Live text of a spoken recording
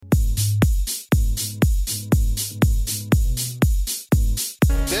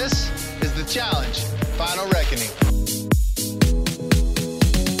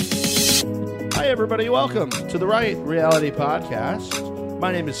everybody. Welcome to the Right Reality Podcast.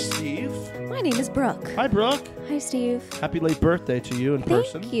 My name is Steve. My name is Brooke. Hi, Brooke. Hi, Steve. Happy late birthday to you in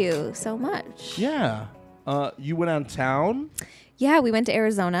person. Thank you so much. Yeah. You went on town. Yeah, we went to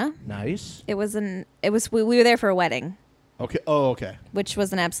Arizona. Nice. We were there for a wedding, Okay. Oh, okay. which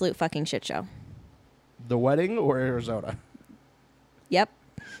was an absolute fucking shit show. The wedding or Arizona? Yep.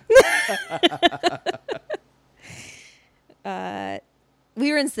 We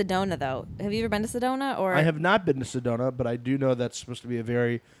were in Sedona, though. Have you ever been to Sedona? Or I have not been to Sedona, but I do know that's supposed to be a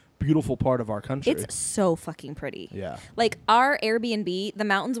very beautiful part of our country. It's so fucking pretty. Yeah. Like, our Airbnb, the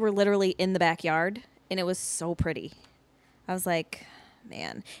mountains were literally in the backyard, and it was so pretty. I was like,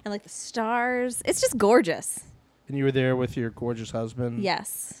 man. And, like, the stars. It's just gorgeous. And you were there with your gorgeous husband?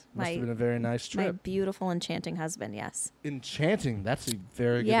 Yes. Must have been a very nice trip. My beautiful, enchanting husband, yes. Enchanting. That's a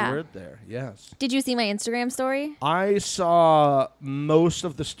very good word there. Yes. Did you see my Instagram story? I saw most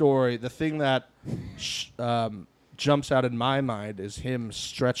of the story. The thing that jumps out in my mind is him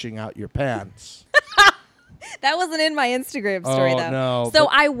stretching out your pants. That wasn't in my Instagram story, though. No. So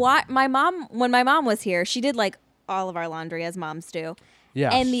my mom, when my mom was here, she did like all of our laundry as moms do.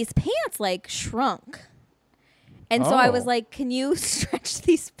 Yes. And these pants like shrunk. And so I was like, can you stretch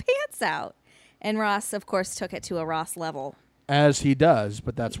these pants out? And Ross, of course, took it to a Ross level. As he does,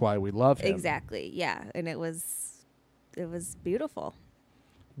 but that's why we love him. Exactly. Yeah. And it was beautiful.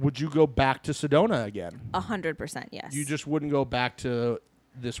 Would you go back to Sedona again? 100%, yes. You just wouldn't go back to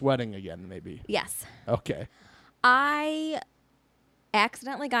this wedding again, maybe? Yes. Okay. I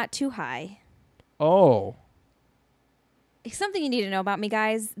accidentally got too high. Oh. Something you need to know about me,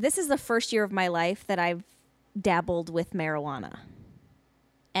 guys. This is the first year of my life that I've dabbled with marijuana.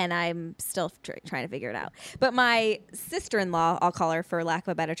 And I'm still trying to figure it out. But my sister-in-law, I'll call her for lack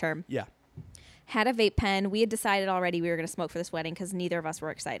of a better term, Yeah. had a vape pen. We had decided already we were going to smoke for this wedding because neither of us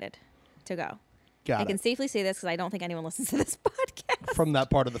were excited to go. I can safely say this because I don't think anyone listens to this podcast. From that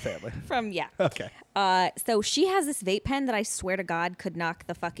part of the family. Yeah. Okay. So she has this vape pen that I swear to God could knock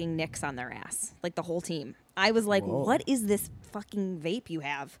the fucking nicks on their ass. Like the whole team. I was like, Whoa. What is this fucking vape you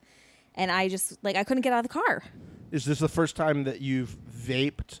have? And I just, like, I couldn't get out of the car. Is this the first time that you've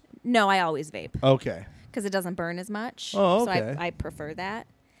vaped? No, I always vape. Okay. Because it doesn't burn as much. Oh, okay. So I prefer that.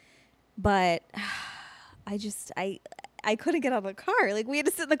 But I couldn't get out of the car. Like, we had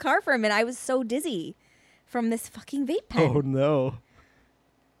to sit in the car for a minute. I was so dizzy from this fucking vape pen. Oh, no.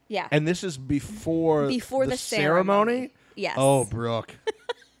 Yeah. And this is before the ceremony? Yes. Oh, Brooke.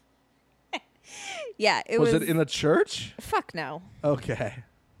 Yeah. Was it in a church? Fuck no. Okay.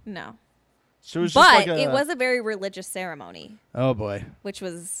 No. So it was But just like it was a very religious ceremony. Oh, boy. Which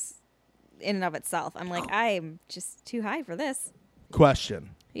was in and of itself. I'm like, I'm just too high for this.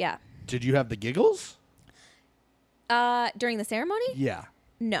 Question. Yeah. Did you have the giggles? During the ceremony? Yeah.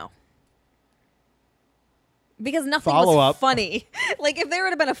 No. Because nothing Follow was up. funny. Like, if there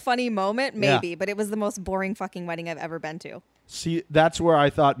would have been a funny moment, maybe. Yeah. But it was the most boring fucking wedding I've ever been to. See, that's where I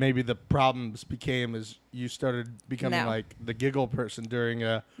thought maybe the problems became is you started becoming No. like the giggle person during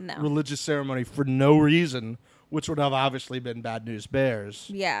a No. religious ceremony for no reason, which would have obviously been bad news bears.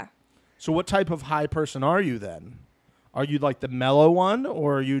 Yeah. So what type of high person are you then? Are you like the mellow one,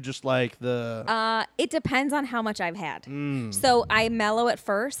 or are you just like the... It depends on how much I've had. So I mellow at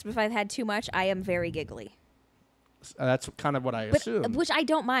first, but if I've had too much, I am very giggly. That's kind of what I But assumed. which I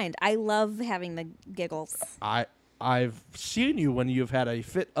don't mind. I love having the giggles. I've seen you when you've had a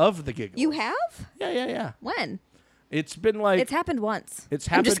fit of the giggles. You have? Yeah. When? It's been like... It's happened once. It's I'm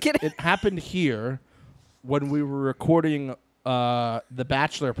happened. just kidding. It happened here when we were recording the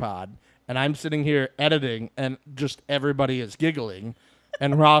Bachelor Pod, and I'm sitting here editing, and just everybody is giggling,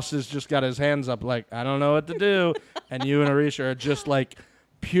 and Ross has just got his hands up like, I don't know what to do, and you and Arisha are just like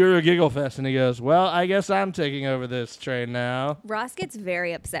pure giggle fest, and he goes, well, I guess I'm taking over this train now. Ross gets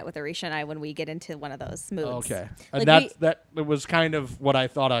very upset with Arisha and I when we get into one of those moods. Okay, Like and that was kind of what I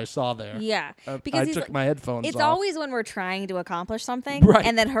thought I saw there. Yeah, I took my headphones It's off. always when we're trying to accomplish something, Right.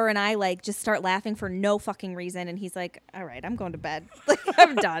 and then her and I like just start laughing for no fucking reason, and he's like, "All right, I'm going to bed. Like,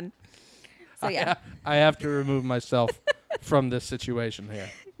 I'm done." So yeah, I have to remove myself from this situation here.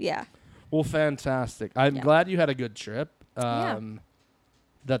 yeah. Well, fantastic. I'm Yeah. glad you had a good trip. Yeah.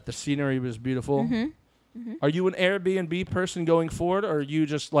 That the scenery was beautiful. Mm-hmm. Are you an Airbnb person going forward, or are you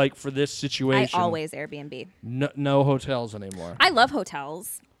just like for this situation? I always Airbnb. No hotels anymore. I love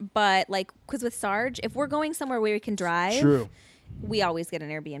hotels, but like, because with Sarge, if we're going somewhere where we can drive, True. we always get an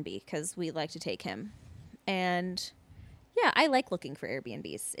Airbnb because we like to take him. And yeah, I like looking for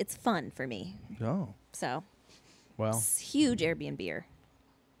Airbnbs. It's fun for me. Oh, So, well, huge Airbnb-er.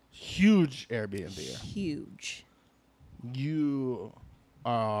 huge Airbnb. Huge. You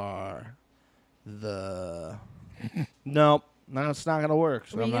are the. No, it's not gonna work.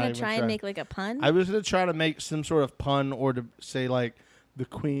 So Were I'm you not gonna even try and trying. make like a pun? I was gonna try to make some sort of pun or to say like the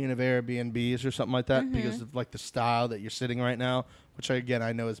queen of Airbnbs or something like that because of like the style that you're sitting right now, which I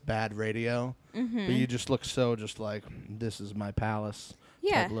know is bad radio. But you just look so just like this is my palace.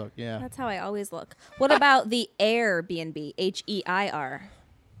 Yeah. Type look. Yeah. That's how I always look. What about the Airbnb? HEIR.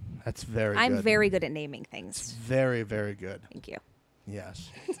 That's very. I'm good. very good at naming things. Very, very good. Thank you. Yes.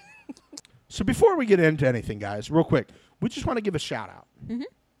 So before we get into anything, guys, real quick, we just want to give a shout out.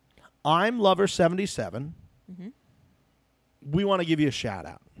 I'm Lover 77. We want to give you a shout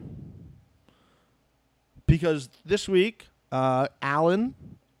out because this week, Alan,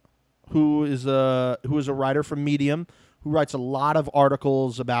 who is a writer for Medium, who writes a lot of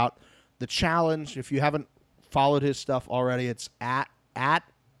articles about the challenge. If you haven't followed his stuff already, it's at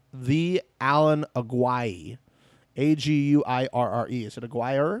the Alan Aguirre, Aguirre. Is it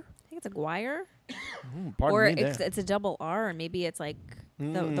Aguirre? I think it's Aguirre. Pardon Or me there. it's a double R, or maybe it's like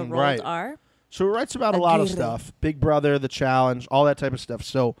the rolled right. R. So he writes about a lot of Aguirre. stuff. Big Brother, The Challenge, all that type of stuff.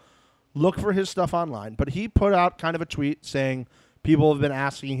 So look for his stuff online. But he put out kind of a tweet saying people have been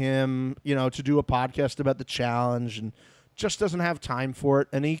asking him, to do a podcast about The Challenge and just doesn't have time for it.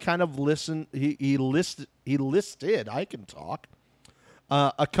 And he kind of listened. He listed, I can talk,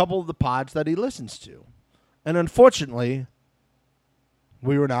 a couple of the pods that he listens to. And unfortunately,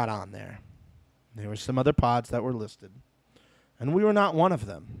 we were not on there. There were some other pods that were listed. And we were not one of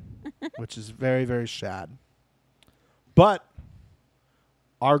them, which is very, very sad. But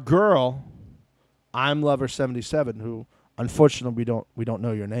our girl, I'm Lover 77, who unfortunately we don't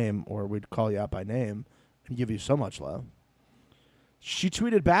know your name, or we'd call you out by name and give you so much love. She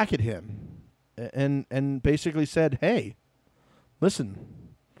tweeted back at him and basically said, "Hey, listen,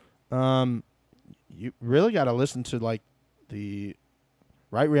 you really got to listen to like the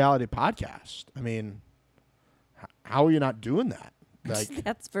Right Reality podcast. I mean, how are you not doing that?" Like,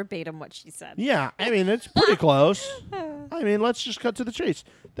 That's verbatim what she said. yeah, I mean, it's pretty close. I mean, let's just cut to the chase.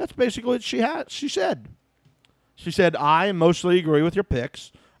 That's basically what she said. She said, "I mostly agree with your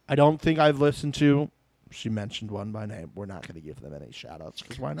picks. I don't think I've listened to," she mentioned one by name. We're not going to give them any shout-outs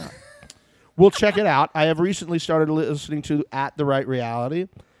because why not? "We'll check it out. I have recently started listening to At the Right Reality,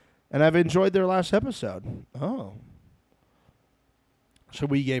 and I've enjoyed their last episode." Oh. So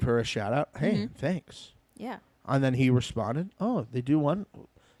we gave her a shout-out. Hey, thanks. Yeah. And then he responded, "Oh, they do one.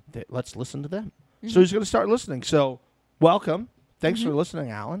 Let's listen to them." So he's going to start listening. So welcome. Thanks for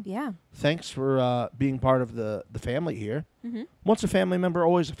listening, Alan. Yeah. Thanks for being part of the family here. Once a family member,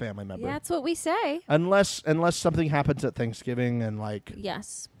 always a family member. Yeah, that's what we say. Unless something happens at Thanksgiving and like,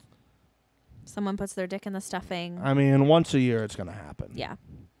 Yes. Someone puts their dick in the stuffing. I mean, once a year it's going to happen. Yeah.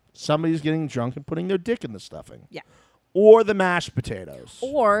 Somebody's getting drunk and putting their dick in the stuffing. Yeah. Or the mashed potatoes.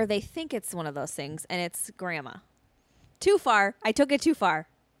 Or they think it's one of those things, and it's grandma. Too far. I took it too far.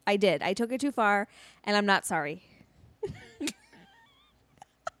 I did. I took it too far, and I'm not sorry.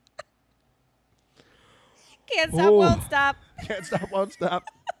 Can't stop, Ooh. won't stop. Can't stop, won't stop.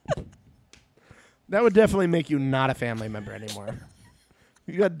 That would definitely make you not a family member anymore.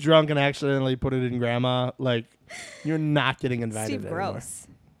 You got drunk and accidentally put it in grandma, like, you're not getting invited Steve anymore. Gross.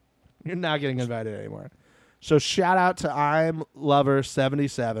 You're not getting invited anymore. So shout out to I'm Lover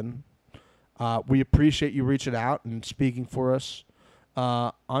 77. We appreciate you reaching out and speaking for us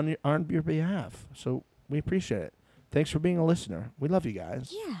on your behalf. So we appreciate it. Thanks for being a listener. We love you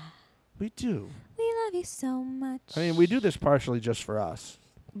guys. Yeah. We do. We love you so much. I mean, we do this partially just for us.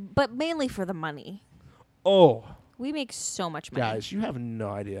 But mainly for the money. Oh, We make so much money. guys, you have no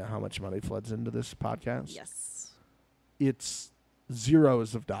idea how much money floods into this podcast. Yes. It's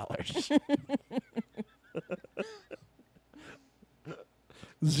zeros of dollars.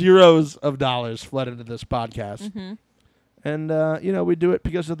 Zeros of dollars flood into this podcast. Mm-hmm. And, we do it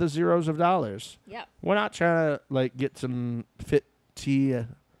because of the zeros of dollars. Yep. We're not trying to, like, get some fit tea,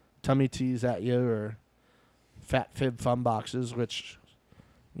 tummy teas at you or fat fib fun boxes, which,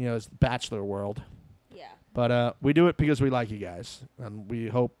 is the bachelor world. Yeah. But we do it because we like you guys, and we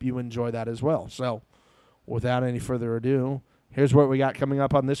hope you enjoy that as well. So without any further ado, here's what we got coming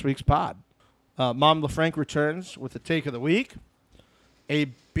up on this week's pod. Mom LaFranc returns with the take of the week. A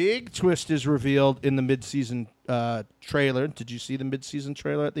big twist is revealed in the mid-season trailer. Did you see the mid-season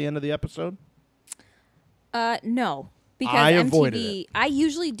trailer at the end of the episode? No. Because I MTV, avoided it. I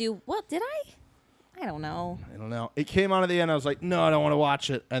usually do. Well, did I? I don't know. I don't know. It came on at the end. I was like, no, I don't want to watch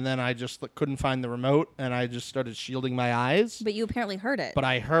it. And then I just couldn't find the remote, and I just started shielding my eyes. But you apparently heard it. But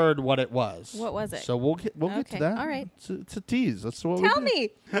I heard what it was. What was it? So we'll get to Okay, that. all right. It's a tease. That's what Tell we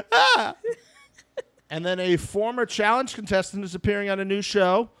do. me. And then a former challenge contestant is appearing on a new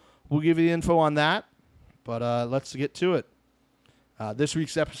show. we'll give you the info on that. But let's get to it. This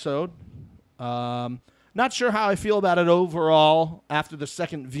week's episode. Not sure how I feel about it overall after the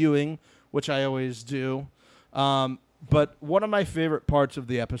second viewing, which I always do. But one of my favorite parts of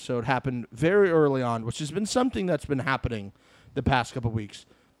the episode happened very early on, which has been something that's been happening the past couple weeks.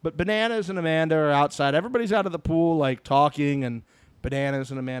 But Bananas and Amanda are outside. Everybody's out of the pool, like, talking, and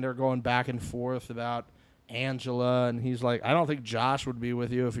Bananas and Amanda are going back and forth about Angela. And he's like, I don't think Josh would be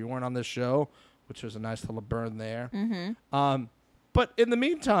with you if you weren't on this show, which was a nice little burn there. Mm-hmm. But in the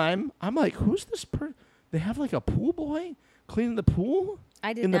meantime, I'm like, who's this person? They have, like, a pool boy cleaning the pool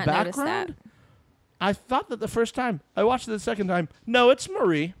I did in the not notice background? that. I thought that the first time. I watched it the second time. No, it's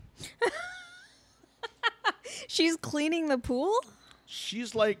Marie. She's cleaning the pool?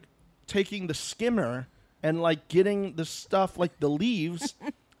 She's like taking the skimmer and like getting the stuff, like the leaves,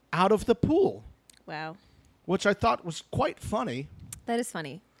 out of the pool. Wow. Which I thought was quite funny. That is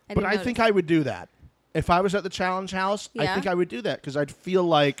funny. But I think I would do that. If I was at the challenge house, I Yeah? think I would do that because I'd feel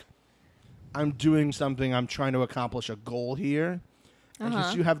like I'm doing something. I'm trying to accomplish a goal here. And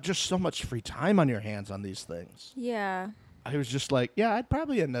just, you have just so much free time on your hands on these things. Yeah. I was just like, yeah, I'd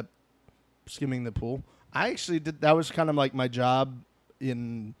probably end up skimming the pool. I actually did. That was kind of like my job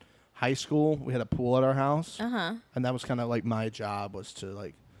in high school. We had a pool at our house. And that was kind of like my job was to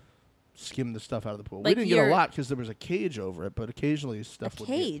like skim the stuff out of the pool. Like we didn't get a lot because there was a cage over it, but occasionally stuff would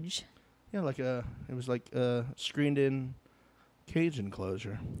Cage? get, yeah, it was like a screened in cage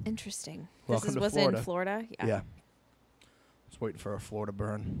enclosure. Interesting. Welcome to was Florida. in Florida? Yeah. I was waiting for a Florida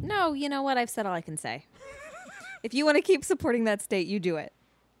burn. No, you know what? I've said all I can say. If you want to keep supporting that state, you do it.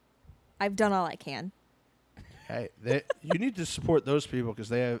 I've done all I can. Hey, you need to support those people because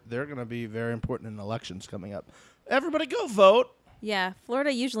they're going to be very important in elections coming up. Everybody go vote. Yeah,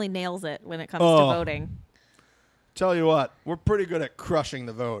 Florida usually nails it when it comes to voting. Tell you what, we're pretty good at crushing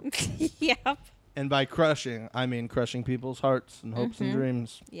the vote. Yep. And by crushing, I mean crushing people's hearts and hopes and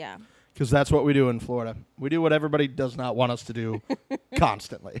dreams. Yeah. Because that's what we do in Florida. We do what everybody does not want us to do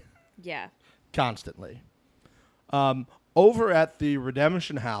constantly. Yeah. Constantly. Over at the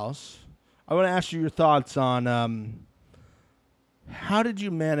Redemption House, I want to ask you your thoughts on how did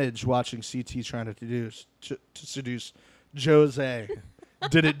you manage watching CT trying to seduce Jose?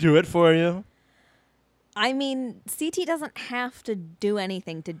 Did it do it for you? I mean, CT doesn't have to do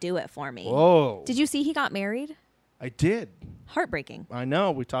anything to do it for me. Whoa. Did you see he got married? I did. Heartbreaking. I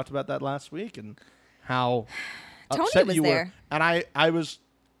know. We talked about that last week and how Tony upset was you there. were. And I was,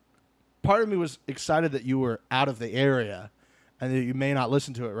 part of me was excited that you were out of the area and that you may not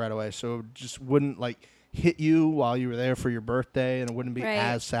listen to it right away. So it just wouldn't like hit you while you were there for your birthday and it wouldn't be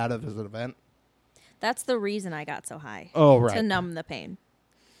as sad of an event. That's the reason I got so high. Oh, right. To numb the pain.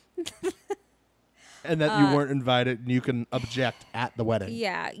 And that you weren't invited and you can object at the wedding.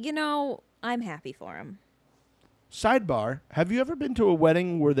 Yeah. You know, I'm happy for him. Sidebar, have you ever been to a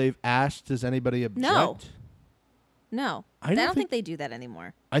wedding where they've asked, does anybody object? No. I don't think they do that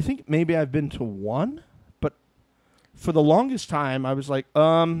anymore. I think maybe I've been to one, but for the longest time, I was like,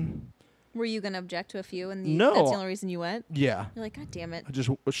 Were you going to object to a few and no. That's the only reason you went? Yeah. You're like, God damn it. I just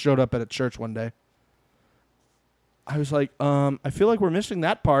showed up at a church one day. I was like, I feel like we're missing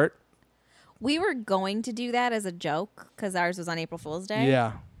that part. We were going to do that as a joke because ours was on April Fool's Day.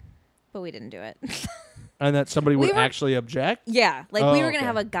 Yeah. But we didn't do it. And that somebody would actually object? Yeah. Like we were going to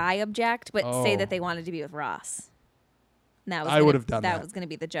have a guy object, but say Oh. that they wanted to be with Ross. And that was I would have done that. That was going to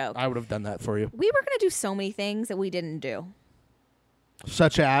be the joke. I would have done that for you. We were going to do so many things that we didn't do.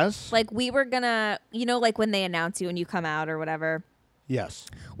 Such as? Like we were going to, you know, like when they announce you and you come out or whatever. Yes.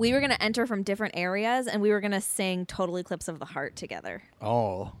 We were going to enter from different areas and we were going to sing Total Eclipse of the Heart together.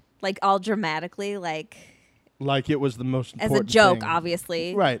 Oh. Like all dramatically, like it was the most as important a joke, thing.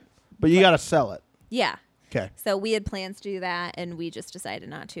 obviously. Right. But you got to sell it. Yeah. Okay. So we had plans to do that and we just decided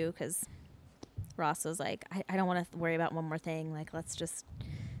not to because Ross was like, I don't want to worry about one more thing. Like, let's just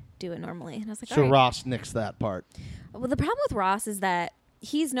do it normally. And I was like, So all right. Ross nixed that part. Well, the problem with Ross is that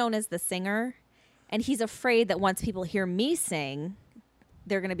he's known as the singer and he's afraid that once people hear me sing,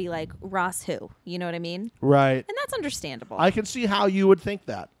 they're going to be like, Ross who? You know what I mean? Right. And that's understandable. I can see how you would think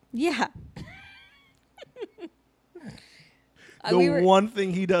that. Yeah. The one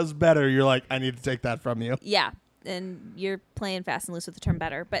thing he does better, you're like, I need to take that from you. Yeah. And you're playing fast and loose with the term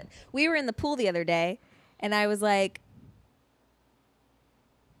better. But we were in the pool the other day, and I was like,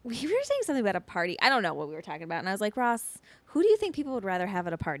 we were saying something about a party. I don't know what we were talking about. And I was like, Ross, who do you think people would rather have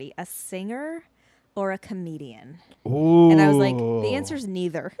at a party? A singer or a comedian? Ooh. And I was like, the answer's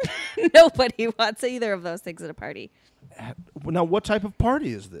neither. Nobody wants either of those things at a party. Now, what type of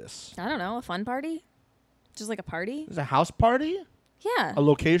party is this? I don't know. A fun party? Just like a party? Is it a house party? Yeah. A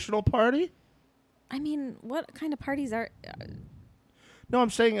locational party? I mean, what kind of parties are... No, I'm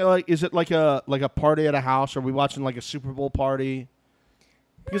saying like, is it like a party at a house? Are we watching like a Super Bowl party?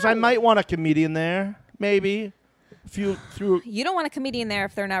 Because I might want a comedian there, maybe. You don't want a comedian there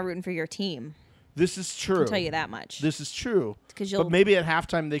if they're not rooting for your team. This is true. I'll tell you that much. This is true. But maybe at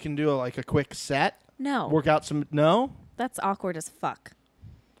halftime they can do a quick set. No. Work out some. No. That's awkward as fuck.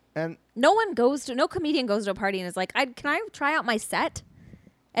 And no comedian goes to a party and is like, can I try out my set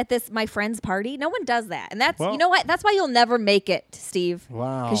at my friend's party? No one does that. And you know what? That's why you'll never make it, Steve.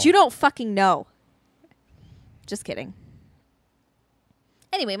 Wow. Because you don't fucking know. Just kidding.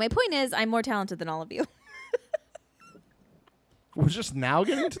 Anyway, my point is I'm more talented than all of you. We're just now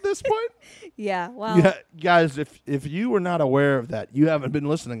getting to this point? Yeah, well. Yeah, guys, if you were not aware of that, you haven't been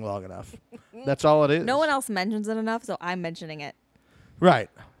listening long enough. That's all it is. No one else mentions it enough, so I'm mentioning it. Right.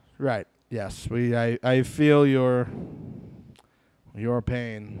 Yes, I feel your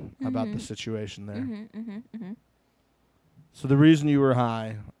pain about the situation there. So the reason you were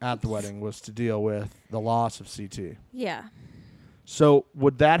high at the wedding was to deal with the loss of CT. Yeah. So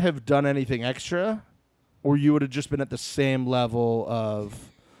would that have done anything extra? Or you would have just been at the same level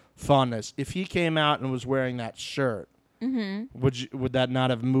of fondness? If he came out and was wearing that shirt, would that not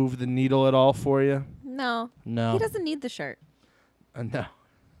have moved the needle at all for you? No. No. He doesn't need the shirt. No.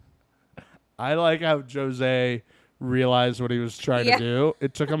 I like how Jose realized what he was trying to do.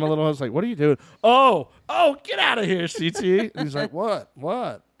 It took him a little. I was like, "What are you doing?" Oh, get out of here, CT. And he's like, "What?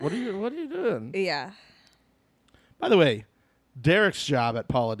 What are you doing?" Yeah. By the way, Derek's job at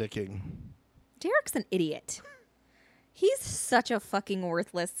politicking. Derek's an idiot. He's such a fucking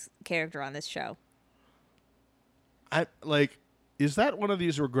worthless character on this show. Is that one of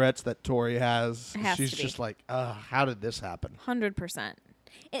these regrets that Tori has? She's to be. just like, how did this happen? 100%.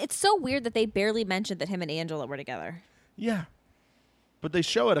 It's so weird that they barely mentioned that him and Angela were together. Yeah. But they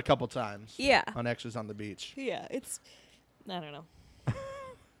show it a couple times. Yeah. On X's on the Beach. Yeah, I don't know.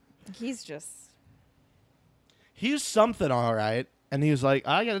 He's something, all right. And he was like,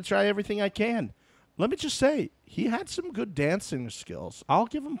 I got to try everything I can. Let me just say, he had some good dancing skills. I'll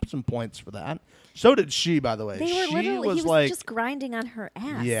give him some points for that. So did she, by the way. He was just grinding on her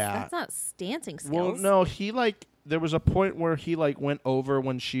ass. Yeah. That's not dancing skills. Well, no, there was a point where he went over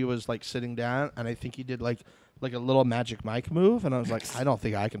when she was sitting down, and I think he did like a little Magic Mike move, and I was like, I don't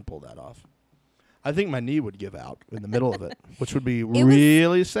think I can pull that off. I think my knee would give out in the middle of it, which would be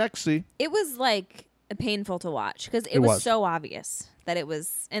really sexy. It was painful to watch because it was so obvious that it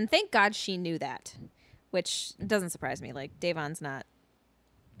was, and thank God she knew that, which doesn't surprise me. Davon's not.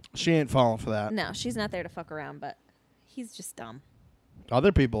 She ain't falling for that. No, she's not there to fuck around, but he's just dumb.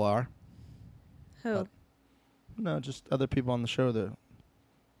 Other people are. Who? No, just other people on the show.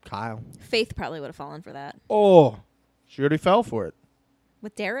 Kyle. Faith probably would have fallen for that. Oh, she already fell for it.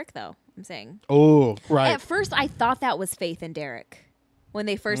 With Derek, though, I'm saying. Oh, right. At first, I thought that was Faith and Derek. When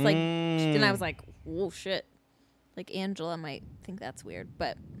they first, and I was like, whoa, shit. Angela might think that's weird,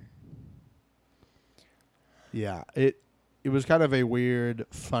 but. Yeah, it was kind of a weird,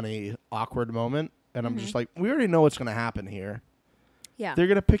 funny, awkward moment. And I'm just like, we already know what's going to happen here. Yeah. They're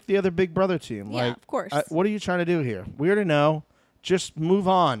going to pick the other Big Brother team. Yeah, of course. What are you trying to do here? We already know. Just move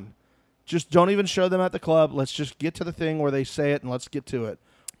on. Just don't even show them at the club. Let's just get to the thing where they say it and let's get to it.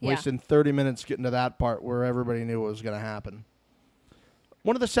 Yeah. Wasting 30 minutes getting to that part where everybody knew what was going to happen.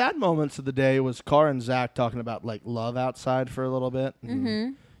 One of the sad moments of the day was Cara and Zach talking about love outside for a little bit.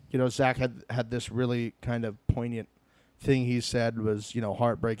 And, Zach had this really kind of poignant thing he said was,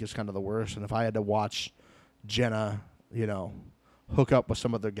 heartbreak is kind of the worst. And if I had to watch Jenna, hook up with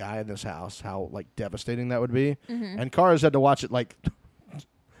some other guy in this house, how devastating that would be. And Cara's had to watch it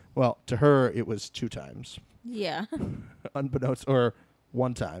well, to her it was 2 times. Yeah. Unbeknownst, or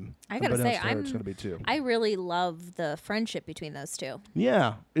 1 time. I gotta say, it's gonna be 2. I really love the friendship between those two.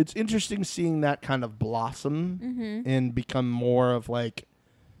 Yeah, it's interesting seeing that kind of blossom and become more of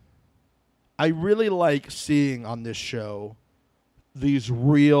I really like seeing on this show these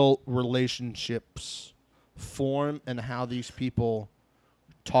real relationships form and how these people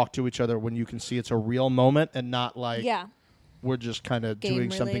talk to each other when you can see it's a real moment and not we're just kind of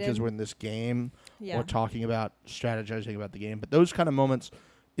doing something because we're in this game or talking about strategizing about the game. But those kind of moments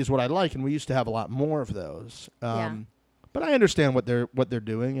is what I like, and we used to have a lot more of those. But I understand what they're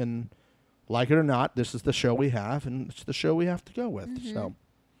doing, and like it or not, this is the show we have, and it's the show we have to go with. So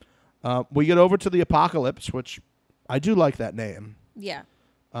we get over to the apocalypse, which I do like that name. Yeah.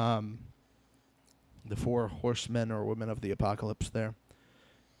 The 4 horsemen or women of the apocalypse there.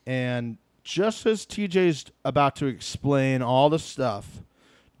 And just as TJ's about to explain all the stuff,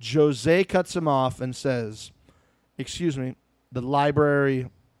 Jose cuts him off and says, "Excuse me, the library,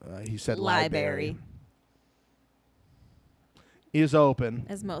 he said Library. is open.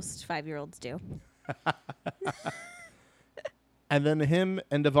 As most 5-year-olds do. And then him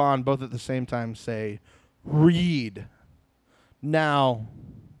and Devon both at the same time say, read. Now,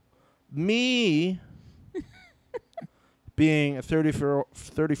 me being a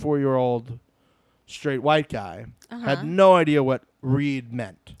 34-year-old straight white guy had no idea what read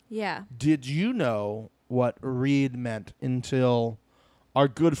meant. Yeah. Did you know what read meant until our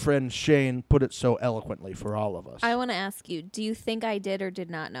good friend Shane put it so eloquently for all of us? I want to ask you, do you think I did or did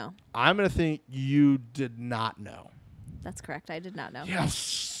not know? I'm going to think you did not know. That's correct. I did not know.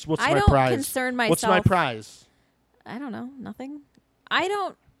 Yes. What's I my don't prize? concern myself. What's my prize? I don't know. Nothing. I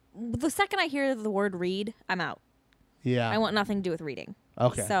don't. The second I hear the word read, I'm out. Yeah. I want nothing to do with reading.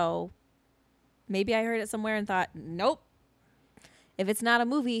 Okay. So maybe I heard it somewhere and thought, nope. If it's not a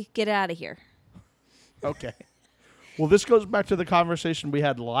movie, get it out of here. Okay. Well, this goes back to the conversation we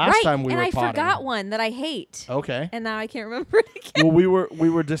had last time we were potting. And I forgot one that I hate. Okay. And now I can't remember it again. Well, we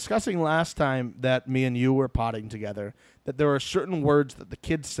were discussing last time that me and you were potting together that there are certain words that the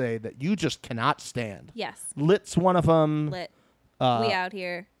kids say that you just cannot stand. Yes. Lit's one of them. Lit. We out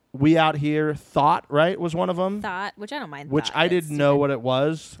here. We out here. Thought, right, was one of them. Thought, which I don't mind. Which thought. I That's didn't know what it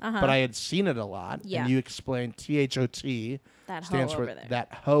was, Uh-huh. but I had seen it a lot. Yeah. And you explained THOT that stands hoe for over there.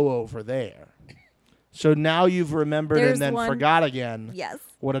 that hoe over there. So now you've remembered There's and then one- forgot again Yes.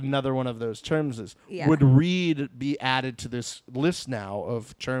 what another one of those terms is. Yeah. Would read be added to this list now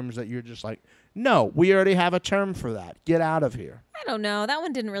of terms that you're just like, no, we already have a term for that. Get out of here. I don't know. That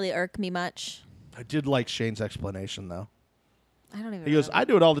one didn't really irk me much. I did like Shane's explanation, though. I don't even He goes, remember. I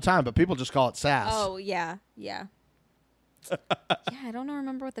do it all the time, but people just call it sass. Oh, yeah. Yeah. Yeah, I don't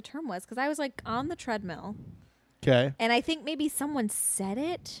remember what the term was because I was like on the treadmill. Okay. And I think maybe someone said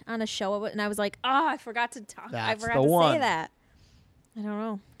it on a show, and I was like, "Oh, I forgot to talk. I That's forgot the to one. say that." I don't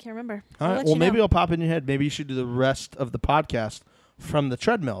know. Can't remember. All I'll right. let Well, you maybe know. it'll pop in your head. Maybe you should do the rest of the podcast from the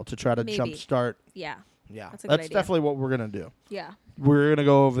treadmill to try to Maybe. jumpstart. Yeah. Yeah. That's a good idea. Definitely what we're going to do. Yeah. We're going to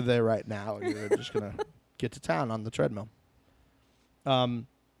go over there right now, and you're just going to get to town on the treadmill.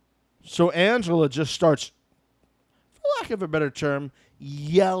 So Angela just starts, for lack of a better term,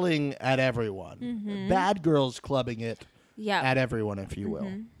 yelling at everyone. Mm-hmm. Bad girls clubbing it Yeah. at everyone, if you Mm-hmm.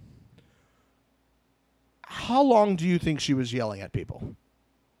 will. How long do you think she was yelling at people?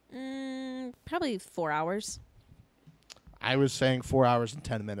 Probably 4 hours. I was saying 4 hours and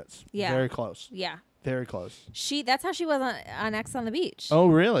 10 minutes. Yeah. Very close. Yeah. Very close. That's how she was on X on the Beach. Oh,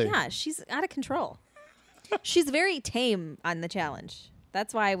 really? Yeah, she's out of control. She's very tame on the challenge.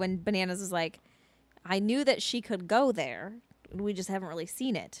 That's why when Bananas was like, I knew that she could go there. We just haven't really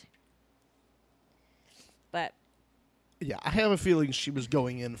seen it. But Yeah, I have a feeling she was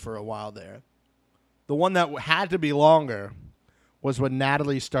going in for a while there. The one that had to be longer was when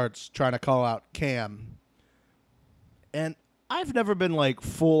Natalie starts trying to call out Cam. And I've never been like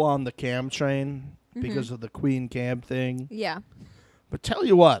full on the Cam train because of the Queen Cam thing. yeah. But tell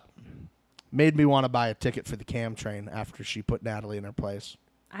you what, made me want to buy a ticket for the Cam train after she put Natalie in her place.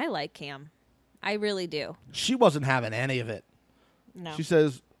 I like Cam. I really do. She wasn't having any of it. No. She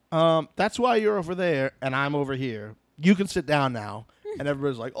says, that's why you're over there and I'm over here. You can sit down now. And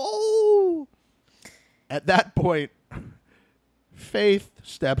everybody's like, oh. At that point, Faith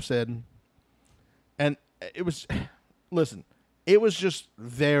steps in. And it was, listen, it was just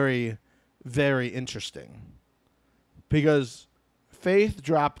very, very interesting. Because Faith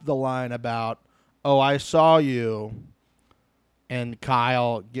dropped the line about, oh, I saw you and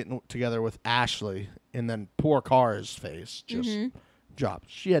Kyle getting together with Ashley. And then poor Cara's face just dropped.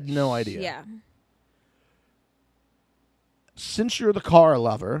 She had no idea. Yeah. Since you're the Cara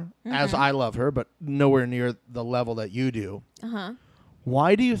lover, as I love her, but nowhere near the level that you do,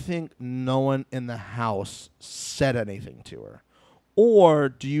 why do you think no one in the house said anything to her? Or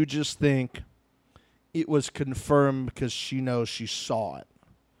do you just think it was confirmed because she knows she saw it?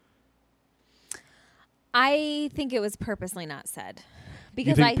 I think it was purposely not said.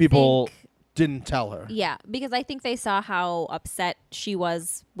 Because You think I people think, didn't tell her? yeah, because I think they saw how upset she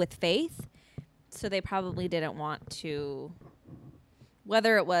was with Faith. So they probably didn't want to,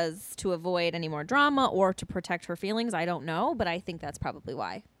 whether it was to avoid any more drama or to protect her feelings, I don't know. But I think that's probably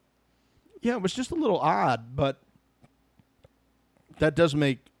why. Yeah, it was just a little odd, but that does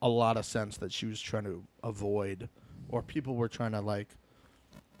make a lot of sense that she was trying to avoid, or people were trying to like,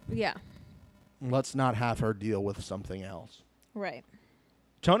 Yeah. let's not have her deal with something else. Right.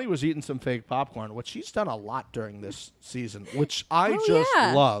 Tony was eating some fake popcorn, which she's done a lot during this season, which I Oh, just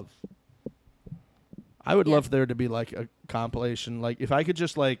yeah. love. I would Yeah. love there to be like a compilation. Like if I could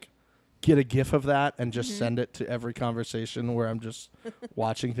just like get a GIF of that and just send it to every conversation where I'm just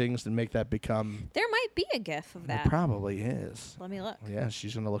watching things and make that become. There might be a GIF of that. There probably is. Let me look. Yeah,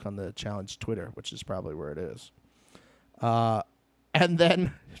 she's going to look on the challenge Twitter, which is probably where it is. And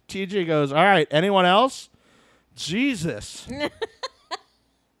then TJ goes, all right, anyone else? Jesus.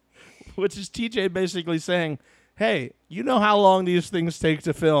 Which is TJ basically saying, hey, you know how long these things take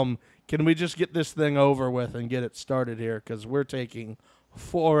to film. Can we just get this thing over with and get it started here? Because we're taking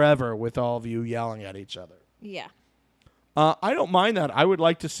forever with all of you yelling at each other. Yeah. I don't mind that. I would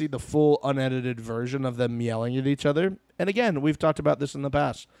like to see the full unedited version of them yelling at each other. And again, we've talked about this in the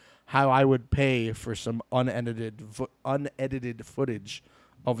past, how I would pay for some unedited footage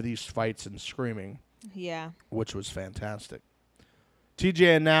of these fights and screaming. Yeah. Which was fantastic.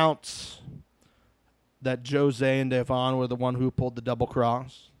 TJ announced that Jose and Devon were the one who pulled the double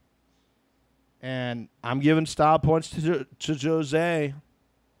cross. And I'm giving style points to Jose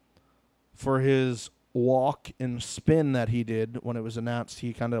for his walk and spin that he did when it was announced.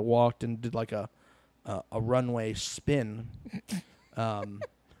 He kind of walked and did like a runway spin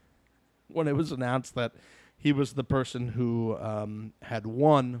when it was announced that he was the person who had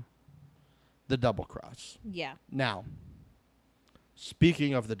won the double cross. Yeah. Now,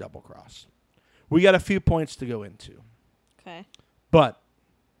 speaking of the double cross, we got a few points to go into. Okay. But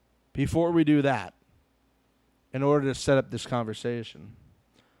before we do that, in order to set up this conversation,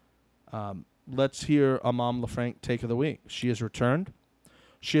 let's hear a Mom LaFranc take of the week. She has returned.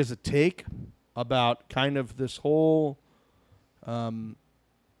 She has a take about kind of this whole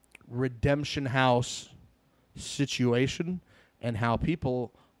Redemption House situation and how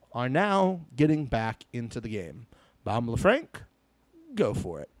people are now getting back into the game. Mom LaFranc, go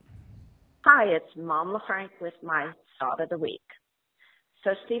for it. Hi, it's Mom LaFranc with my thought of the week.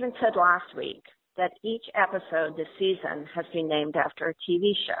 So Stephen said last week that each episode this season has been named after a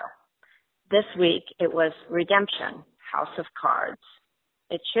TV show. This week it was Redemption, House of Cards.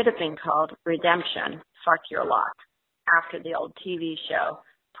 It should have been called Redemption, Fuck Your Luck, after the old TV show,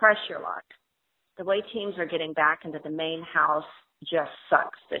 Press Your Luck. The way teams are getting back into the main house just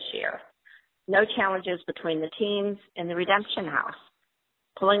sucks this year. No challenges between the teams in the Redemption House.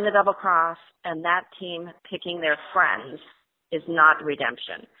 Pulling the double cross and that team picking their friends is not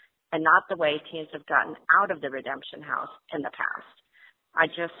redemption, and not the way teams have gotten out of the Redemption House in the past. I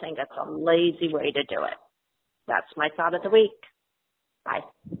just think it's a lazy way to do it. That's my thought of the week. Bye.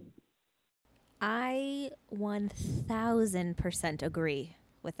 I 1,000% agree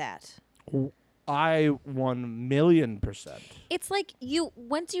with that. I 1,000,000%. It's like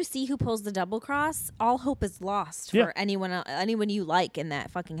once you see who pulls the double cross, all hope is lost Yeah. for anyone you like in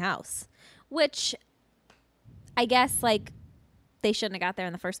that fucking house. Which I guess like they shouldn't have got there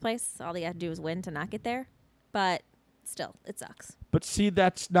in the first place. All they had to do was win to not get there. But still, it sucks. But see,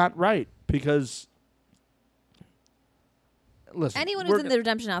 that's not right because listen, Anyone who's in the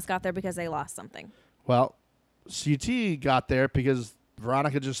Redemption House got there because they lost something. Well, CT got there because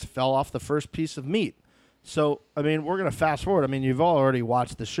Veronica just fell off the first piece of meat. So, I mean, we're going to fast forward. I mean, you've all already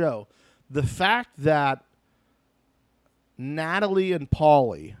watched the show. The fact that Natalie and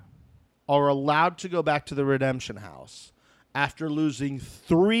Paulie are allowed to go back to the Redemption House after losing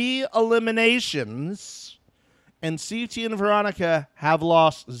 3 eliminations, and CT and Veronica have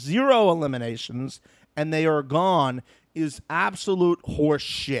lost 0 eliminations, and they are gone, is absolute horse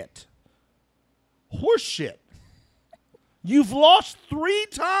shit. Horse shit. You've lost 3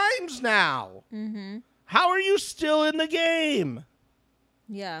 times now. Mm-hmm. How are you still in the game?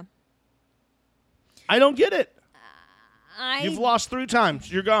 Yeah. I don't get it. You've lost 3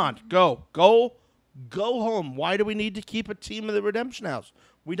 times. You're gone. Go home. Why do we need to keep a team in the Redemption House?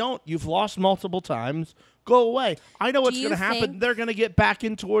 We don't. You've lost multiple times. Go away. I know what's going to happen. They're going to get back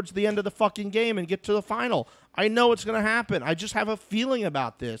in towards the end of the fucking game and get to the final. I know what's going to happen. I just have a feeling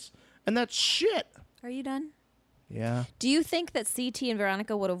about this. And that's shit. Are you done? Yeah. Do you think that CT and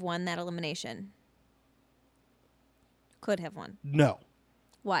Veronica would have won that elimination? Could have won. No.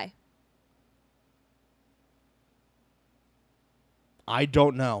 Why? I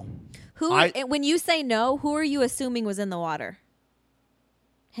don't know. When you say no, who are you assuming was in the water?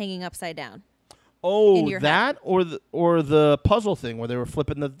 Hanging upside down. Oh, that or the puzzle thing where they were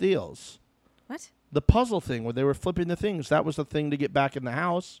flipping the deals. What? The puzzle thing where they were flipping the things. That was the thing to get back in the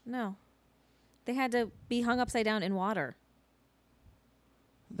house. No. They had to be hung upside down in water.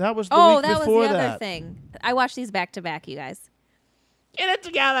 That was the week before that. Oh, that was the other thing. I watched these back to back, you guys. Get it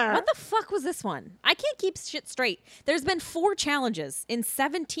together. What the fuck was this one? I can't keep shit straight. There's been 4 challenges in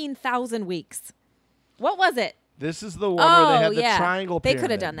 17,000 weeks. What was it? This is the one where they had the triangle pyramid. They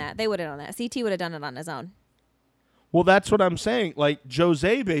could have done that. They would have done that. CT would have done it on his own. Well, that's what I'm saying. Like,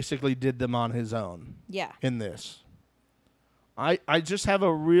 Jose basically did them on his own. Yeah. In this. I just have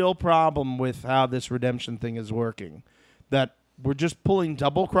a real problem with how this redemption thing is working. That we're just pulling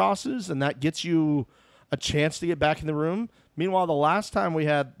double crosses, and that gets you a chance to get back in the room. Meanwhile, the last time we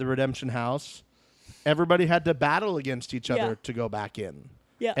had the redemption house, everybody had to battle against each other to go back in.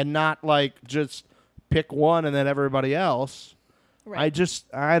 Yeah. And not, like, just pick one and then everybody else. Right.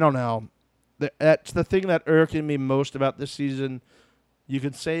 I don't know. That's the thing that irking me most about this season. You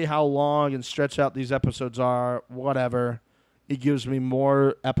can say how long and stretch out these episodes are, whatever. It gives me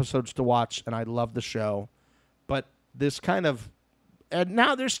more episodes to watch, and I love the show. But this kind of... And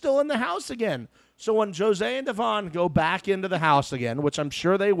now they're still in the house again. So when Jose and Devon go back into the house again, which I'm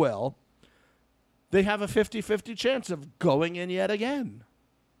sure they will, they have a 50-50 chance of going in yet again.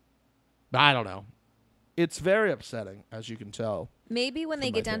 I don't know. It's very upsetting, as you can tell. Maybe when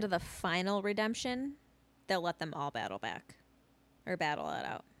they get down to the final redemption, they'll let them all battle back. Or battle it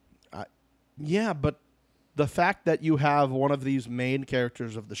out. Yeah, but the fact that you have one of these main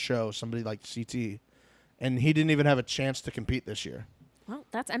characters of the show, somebody like CT, and he didn't even have a chance to compete this year. Well,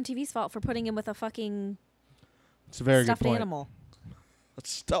 that's MTV's fault for putting him with a fucking it's a very stuffed good point. Animal. A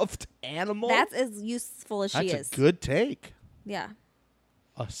stuffed animal? That's as useful as she is. That's a good take. Yeah.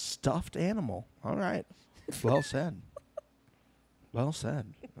 A stuffed animal. All right. Well said. Well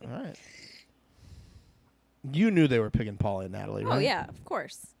said. All right. You knew they were picking Paulie and Natalie, right? Oh, yeah, of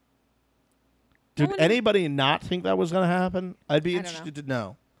course. Did anybody not think that was going to happen? I'd be interested to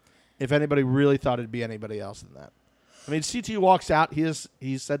know if anybody really thought it'd be anybody else than that. I mean, CT walks out.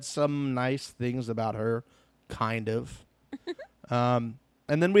 He said some nice things about her, kind of. And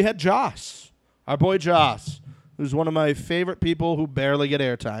then we had Joss, our boy Joss, who's one of my favorite people who barely get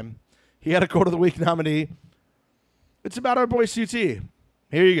airtime. He had a Quote of the Week nominee. It's about our boy CT. Here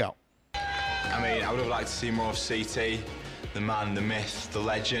you go. I mean, I would have liked to see more of CT, the man, the myth, the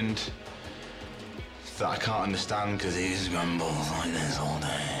legend, that I can't understand because he just grumbles like this all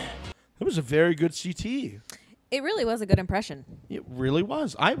day. It was a very good CT. It really was a good impression. It really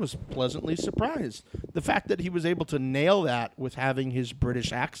was. I was pleasantly surprised. The fact that he was able to nail that with having his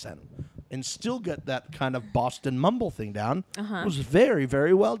British accent and still get that kind of Boston mumble thing down was very,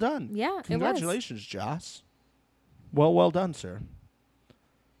 very well done. Yeah, Congratulations, Joss. Well done, sir.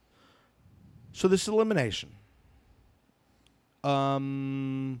 So this elimination.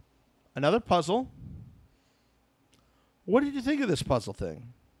 Another puzzle. What did you think of this puzzle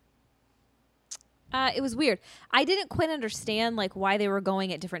thing? It was weird. I didn't quite understand why they were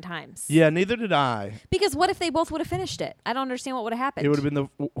going at different times. Yeah, neither did I. Because what if they both would have finished it? I don't understand what would have happened. It would have been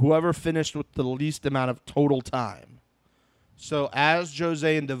whoever finished with the least amount of total time. So as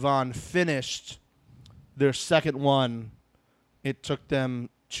Jose and Devon finished their second one, it took them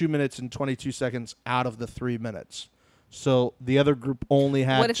 2 minutes and 22 seconds out of the 3 minutes. So the other group only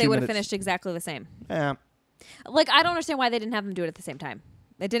had 2 minutes. What if they would have finished exactly the same? Yeah. I don't understand why they didn't have them do it at the same time.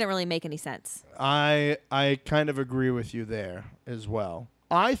 It didn't really make any sense. I kind of agree with you there as well.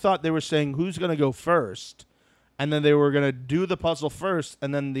 I thought they were saying who's going to go first, and then they were going to do the puzzle first,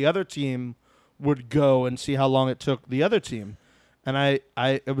 and then the other team would go and see how long it took the other team. And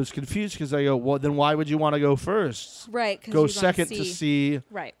I was confused because I go, well, then why would you want to go first? Right. Go second to see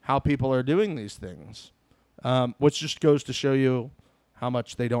how people are doing these things, which just goes to show you how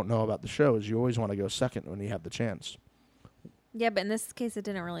much they don't know about the show. Is you always want to go second when you have the chance. Yeah, but in this case, it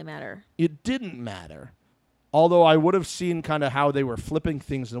didn't really matter. It didn't matter. Although I would have seen kind of how they were flipping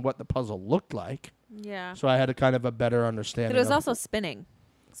things and what the puzzle looked like. Yeah. So I had a kind of a better understanding. But it was also spinning.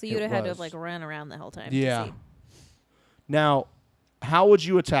 So you would have had to run around the whole time. Yeah. To see. Now, how would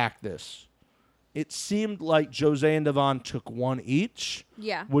you attack this? It seemed like Jose and Devon took one each.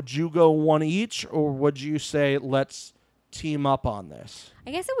 Yeah. Would you go one each, or would you say, let's team up on this?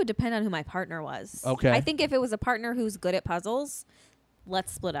 I guess it would depend on who my partner was. Okay. I think if it was a partner who's good at puzzles,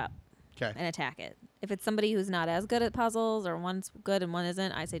 let's split up and attack it. If it's somebody who's not as good at puzzles or one's good and one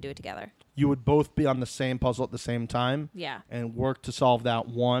isn't, I say do it together. You would both be on the same puzzle at the same time? Yeah. And work to solve that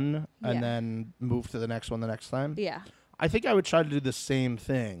one and then move to the next one the next time? Yeah. I think I would try to do the same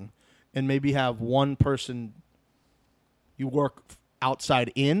thing and maybe have one person you work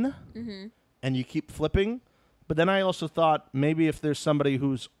outside in and you keep flipping. But then I also thought maybe if there's somebody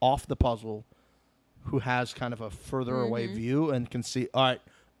who's off the puzzle who has kind of a further away view and can see, all right,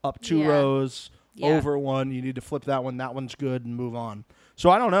 up 2 rows, over one, you need to flip that one's good, and move on. So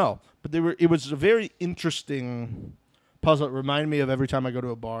I don't know. But it was a very interesting puzzle. It reminded me of every time I go to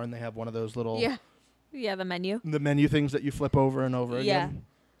a bar and they have one of those little... Yeah, the menu. The menu things that you flip over and over again.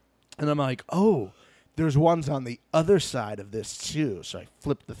 And I'm like, oh, there's ones on the other side of this too. So I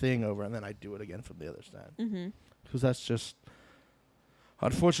flip the thing over and then I do it again from the other side. Because that's just,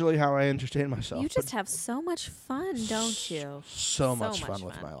 unfortunately, how I entertain myself. You just have so much fun, don't you? So much fun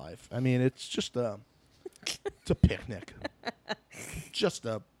with my life. I mean, it's just it's a picnic. Just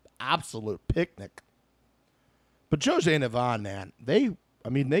a absolute picnic. But Jose and Yvonne, man, they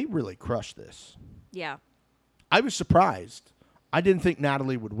really crushed this. Yeah. I was surprised. I didn't think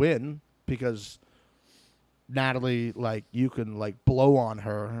Natalie would win because Natalie, like, you can, like, blow on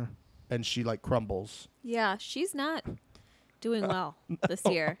her and she, like, crumbles. Yeah, she's not doing well this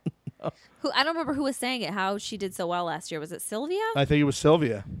year. Who I don't remember who was saying it, how she did so well last year. Was it Sylvia? I think it was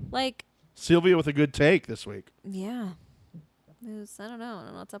Sylvia. Like, Sylvia with a good take this week. yeah. It was, I don't know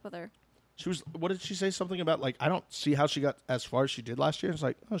what's up with her. She was, what did she say? Something about, like, I don't see how she got as far as she did last year. It's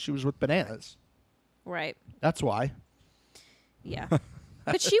like, oh, she was with Bananas. Right. That's why. Yeah.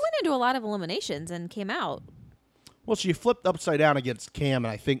 But she went into a lot of eliminations and came out. Well, she flipped upside down against Cam,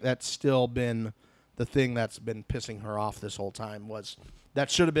 and I think that's still been the thing that's been pissing her off this whole time. Was that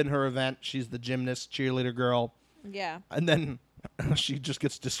should have been her event. She's the gymnast, cheerleader girl. Yeah. And then she just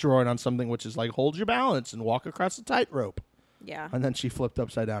gets destroyed on something which is like, hold your balance and walk across the tightrope. Yeah. And then she flipped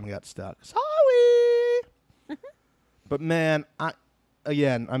upside down and got stuck. Sorry. But, man, I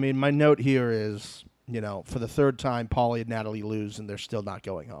mean, my note here is, you know, for the third time, Pauly and Natalie lose, and they're still not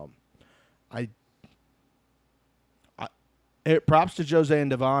going home. Props to Jose and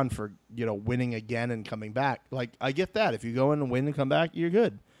Devon for, you know, winning again and coming back. Like, I get that. If you go in and win and come back, you're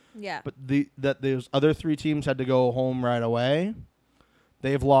good. Yeah. But those other three teams had to go home right away.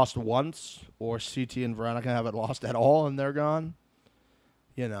 They've lost once, or CT and Veronica haven't lost at all, and they're gone.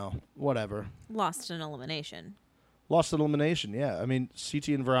 You know, whatever. Lost an elimination. Lost an elimination, yeah. I mean, CT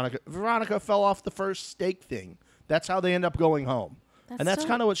and Veronica fell off the first stake thing. That's how they end up going home. And that's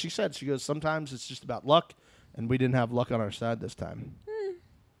kind of what she said. She goes, sometimes it's just about luck, and we didn't have luck on our side this time.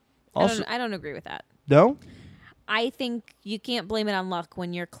 Also, I don't agree with that. No? I think you can't blame it on luck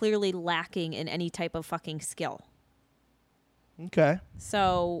when you're clearly lacking in any type of fucking skill. Okay.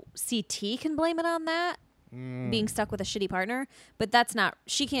 So CT can blame it on that, being stuck with a shitty partner, but that's not,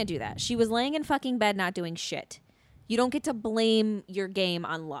 she can't do that. She was laying in fucking bed not doing shit. You don't get to blame your game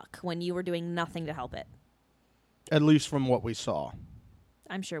on luck when you were doing nothing to help it. At least from what we saw.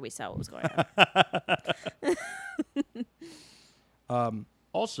 I'm sure we saw what was going on.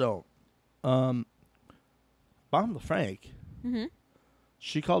 Also, Mom LaFranc,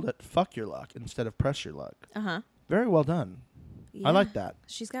 she called it fuck your luck instead of press your luck. Uh-huh. Very well done. Yeah. I like that.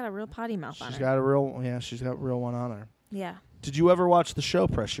 She's got a real potty mouth on her. She's got a real one on her. Yeah. Did you ever watch the show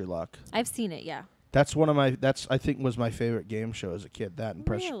Press Your Luck? I've seen it, yeah. That's I think was my favorite game show as a kid. That and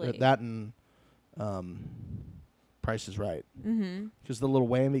Really? Price is Right. Mm-hmm. Because the little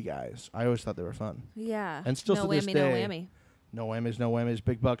whammy guys, I always thought they were fun. Yeah. And still no to whammy, this day, no whammy. No whammies, no whammies.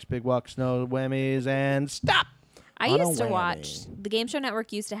 Big bucks, no whammies, and stop. I On a used to whammy. watch, the Game Show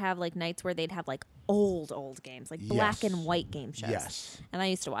Network used to have like nights where they'd have like old games, like black and white game shows. Yes. And I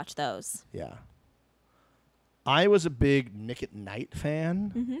used to watch those. Yeah. I was a big Nick at Night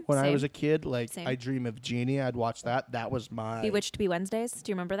fan when I Same. was a kid. Like, Same. I Dream of Jeannie. I'd watch that. That was my... Bewitched to be Wednesdays.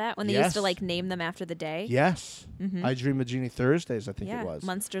 Do you remember that? When they used to like name them after the day? Yes. I Dream of Jeannie Thursdays, I think Yeah. it was.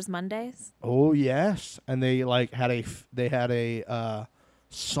 Munsters Mondays. Oh, yes. And they like had a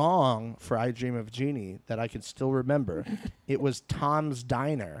song for I Dream of Jeannie that I can still remember. It was Tom's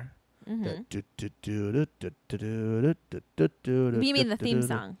Diner. You mean the theme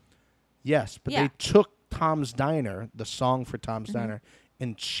song? Yes, but Yeah. they took Tom's Diner, the song for Tom's Diner,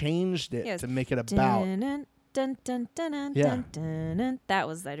 and changed it Yes. to make it about... Dun, dun, dun, dun, dun, Yeah. dun, dun, dun. That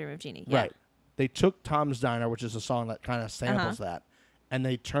was I Dream of Jeannie. Yeah. Right. They took Tom's Diner, which is a song that kind of samples that, and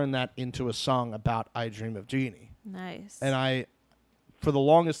they turned that into a song about I Dream of Jeannie. Nice. And for the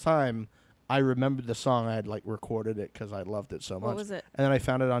longest time, I remembered the song. I had like recorded it because I loved it so much. What was it? And then I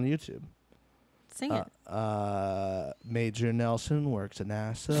found it on YouTube. Sing it. Major Nelson works at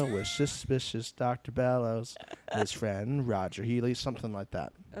NASA with suspicious Dr. Bellows, his friend Roger Healy, something like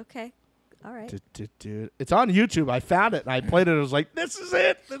that. Okay. All right. It's on YouTube. I found it and I played it. I was like, "This is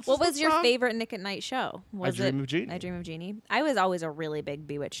it." What was your favorite Nick at Night show? Was I Dream of Jeannie. I Dream of Jeannie. I was always a really big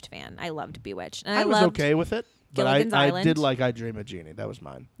Bewitched fan. I loved Bewitched. And I was loved okay with it, but Gilligan's I Island. did like I Dream of Jeannie. That was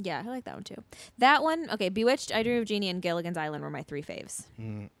mine. Yeah, I like that one too. That one, okay, Bewitched, I Dream of Jeannie, and Gilligan's Island were my three faves.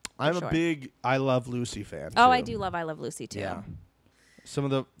 I'm sure. a big I Love Lucy fan. Oh, too. I do love I Love Lucy too. Yeah. Some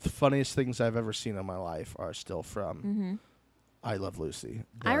of the funniest things I've ever seen in my life are still from I Love Lucy.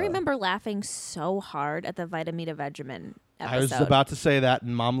 I remember laughing so hard at the Vitamita Vegemin episode. I was about to say that,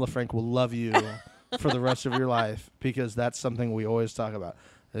 and Mom LaFranc will love you for the rest of your life because that's something we always talk about.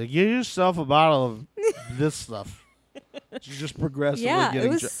 Get yourself a bottle of this stuff. She's just progressively getting... it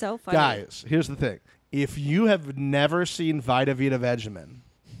was so funny. Guys, here's the thing. If you have never seen Vita Vita Vegemin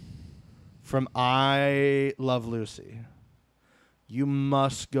from I Love Lucy, you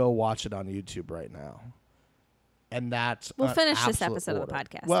must go watch it on YouTube right now. And that's We'll finish this absolute episode order. of the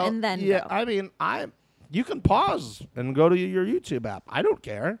podcast Well, and then yeah, go. I mean, you can pause and go to your YouTube app. I don't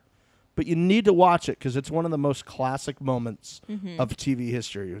care. But you need to watch it because it's one of the most classic moments of TV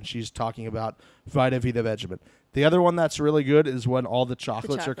history when she's talking about Vita Vita Vegemin. The other one that's really good is when all the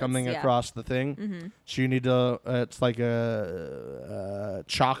chocolates are coming across the thing. So you need to, it's like a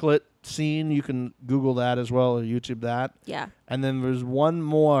chocolate scene. You can Google that as well or YouTube that. Yeah. And then there's one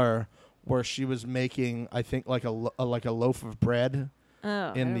more where she was making, I think, like a loaf of bread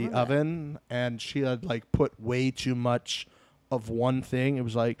in the oven. And she had like put way too much of one thing. It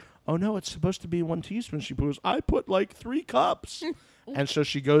was like, oh no, it's supposed to be 1 teaspoon. She goes, I put like 3 cups. And so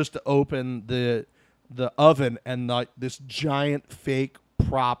she goes to open the oven and like this giant fake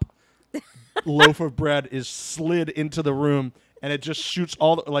prop loaf of bread is slid into the room and it just shoots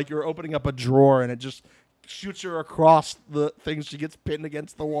like you're opening up a drawer and it just shoots her across the thing. She gets pinned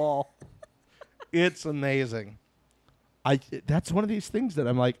against the wall. It's amazing. That's one of these things that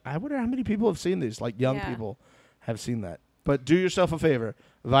I'm like, I wonder how many people have seen these. Like young people have seen that. But do yourself a favor.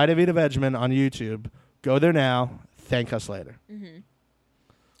 Vita Vita Vegemin on YouTube. Go there now. Thank us later. Mm-hmm.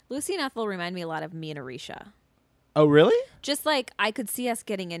 Lucy and Ethel remind me a lot of me and Arisha. Oh, really? Just like I could see us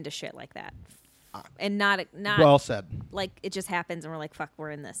getting into shit like that. And not well said. Like it just happens and we're like, fuck,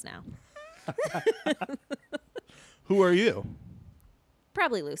 we're in this now. Who are you?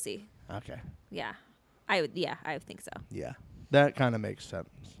 Probably Lucy. Okay. Yeah. I think so. Yeah. That kind of makes sense.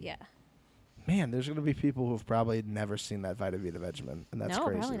 Yeah. Man, there's going to be people who've probably never seen that Vita Vita Vegemin, and that's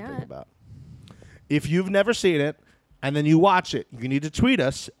crazy to think about. If you've never seen it, and then you watch it, you need to tweet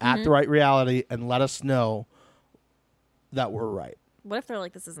us at The Right Reality and let us know that we're right. What if they're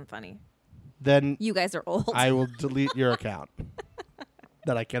like, this isn't funny? Then you guys are old. I will delete your account.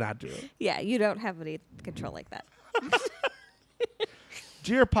 That I cannot do. Yeah, you don't have any control like that.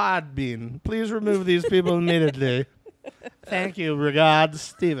 Dear Podbean, please remove these people immediately. Thank you. Regards,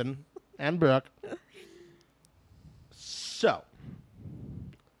 Stephen and Brooke. So,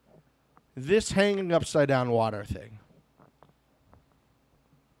 this hanging upside down water thing.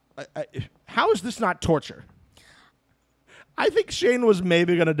 How is this not torture? I think Shane was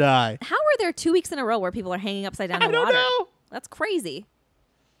maybe going to die. How are there 2 weeks in a row where people are hanging upside down in water? I don't know. That's crazy.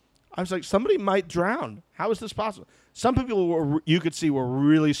 I was like, somebody might drown. How is this possible? Some people you could see were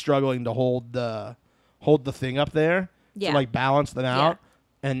really struggling to hold the thing up there to like balance them out,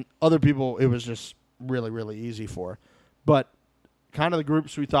 and other people it was just really, really easy for. But kind of the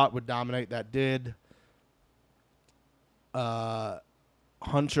groups we thought would dominate that did.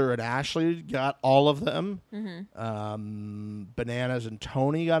 Hunter and Ashley got all of them. Bananas and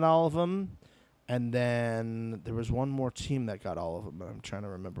Tony got all of them. And then there was one more team that got all of them. I'm trying to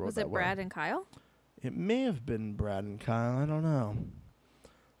remember what that was. Was it Brad and Kyle? It may have been Brad and Kyle. I don't know.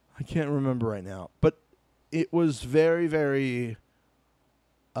 I can't remember right now. But it was very, very...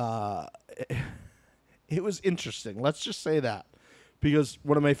 it was interesting. Let's just say that. Because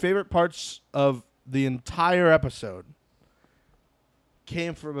one of my favorite parts of the entire episode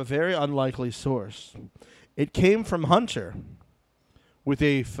came from a very unlikely source. It came from Hunter with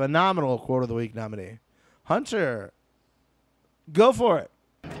a phenomenal Quote of the Week nominee. Hunter, go for it.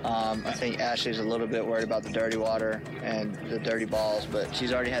 I think Ashley's a little bit worried about the dirty water and the dirty balls, but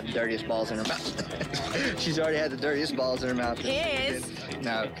she's already had the dirtiest balls in her mouth. She's already had the dirtiest balls in her mouth. Yes.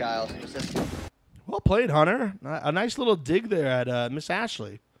 Now, Kyle. Well played, Hunter. A nice little dig there at Miss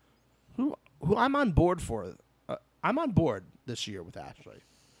Ashley, who I'm on board for. I'm on board this year with Ashley.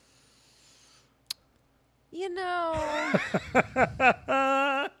 You know,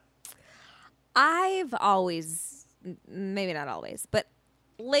 I've always, maybe not always, but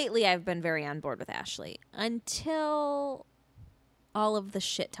lately I've been very on board with Ashley until all of the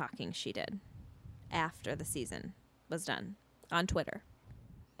shit talking she did after the season was done on Twitter.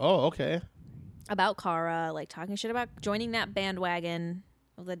 Oh, okay. About Cara, like talking shit about joining that bandwagon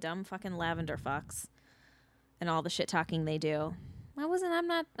of the dumb fucking lavender fucks and all the shit talking they do.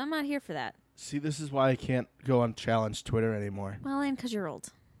 I'm not here for that. See, this is why I can't go on Challenge Twitter anymore. Well, and because you're old.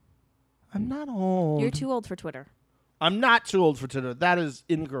 I'm not old. You're too old for Twitter. I'm not too old for Twitter. That is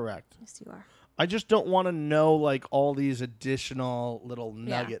incorrect. Yes, you are. I just don't want to know like all these additional little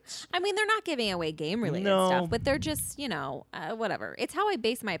nuggets. I mean, they're not giving away game-related stuff, but they're just, whatever. It's how I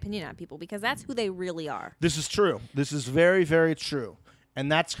base my opinion on people because that's who they really are. This is true. This is very, very true.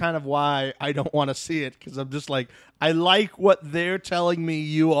 And that's kind of why I don't want to see it, because I'm just like, I like what they're telling me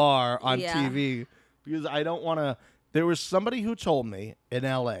you are on TV, because I don't want to. There was somebody who told me in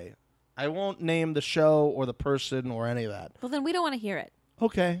L.A. I won't name the show or the person or any of that. Well, then we don't want to hear it.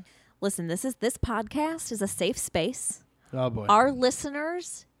 Okay. Listen, this podcast is a safe space. Oh, boy. Our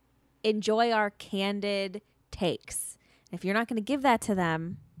listeners enjoy our candid takes. If you're not going to give that to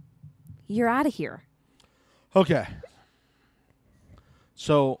them, you're out of here. Okay.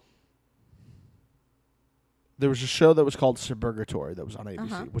 So there was a show that was called Suburgatory that was on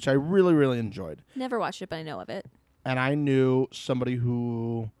ABC, which I really, really enjoyed. Never watched it, but I know of it. And I knew somebody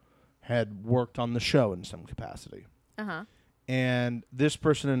who had worked on the show in some capacity. Uh-huh. And this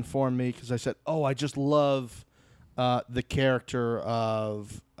person informed me, because I said, oh, I just love the character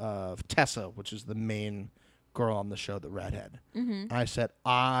of Tessa, which is the main girl on the show, the redhead. Mm-hmm. I said,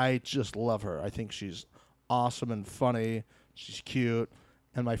 I just love her. I think she's awesome and funny. She's cute.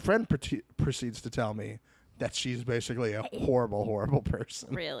 And my friend proceeds to tell me that she's basically a horrible, horrible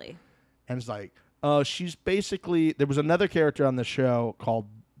person. Really? And it's like, she's basically, there was another character on the show called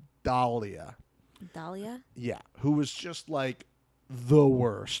Dahlia. Dahlia? Yeah, who was just like the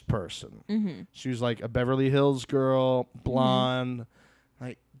worst person. Mm-hmm. She was like a Beverly Hills girl, blonde,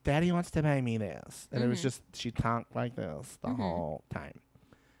 like, Daddy wants to buy me this. And it was just, she talked like this the whole time.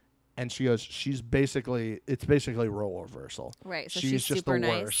 And she goes, it's basically role reversal. Right, so she's just super the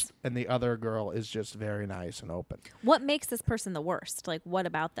nice. worst. And the other girl is just very nice and open. What makes this person the worst? Like, what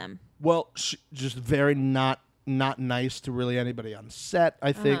about them? Well, just very not nice to really anybody on set,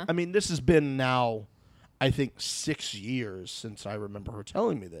 I think. I mean, this has been now, I think, 6 years since I remember her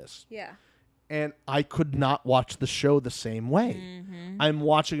telling me this. Yeah. And I could not watch the show the same way. Mm-hmm. I'm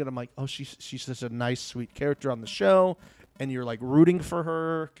watching it, I'm like, oh, she's such a nice, sweet character on the show. And you're, like, rooting for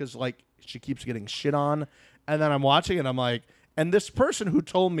her because, like, she keeps getting shit on. And then I'm watching it, I'm like, and this person who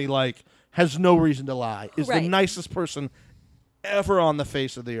told me, like, has no reason to lie, is the nicest person ever on the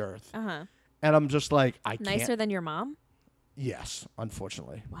face of the earth. Uh-huh. And I'm just like, I can't. Nicer than your mom? Yes,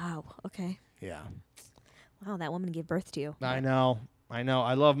 unfortunately. Wow. Okay. Yeah. Wow, that woman gave birth to you. I know.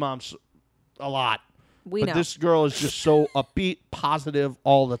 I love moms a lot. We but know. This girl is just so upbeat, positive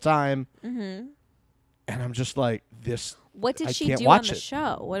all the time. Mm-hmm. And I'm just like, this. What did I she can't do watch on the it.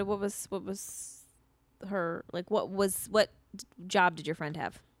 show? What was her, like, what job did your friend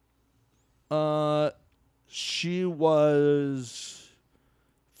have? She was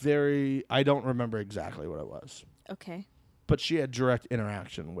very, I don't remember exactly what it was. Okay. But she had direct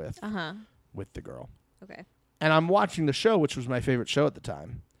interaction with the girl. Okay. And I'm watching the show, which was my favorite show at the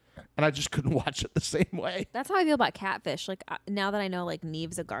time. And I just couldn't watch it the same way. That's how I feel about Catfish. Like, now that I know, like,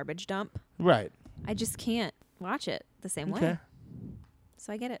 Neve's a garbage dump, Right. I just can't watch it the same Okay. way.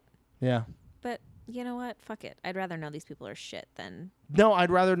 So I get it. Yeah. But you know what? Fuck it. I'd rather know these people are shit than... No,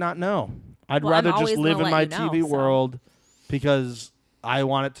 I'd rather not know. I'd Well, I'm rather just always live gonna in my let you know, TV so. world because I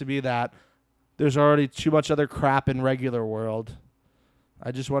want it to be that. There's already too much other crap in regular world.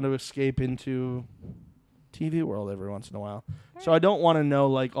 I just want to escape into TV world every once in a while. So I don't want to know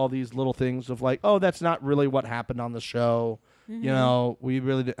like all these little things of like, oh, that's not really what happened on the show. Mm-hmm. You know, we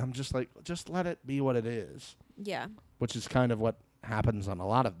really did. I'm just like, just let it be what it is. Yeah. Which is kind of what happens on a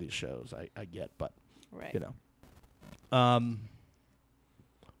lot of these shows. I get, but Right. you know.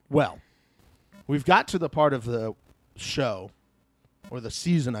 Well, we've got to the part of the show, or the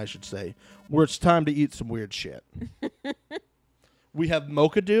season, I should say, where it's time to eat some weird shit. We have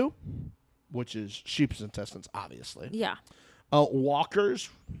Mokadu, which is sheep's intestines, obviously. Yeah. Walkers,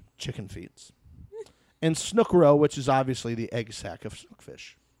 chicken feet. And Snookro, which is obviously the egg sac of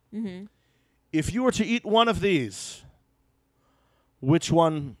snookfish. Mm-hmm. If you were to eat one of these, which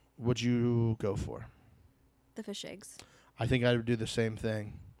one would you go for? The fish eggs. I think I would do the same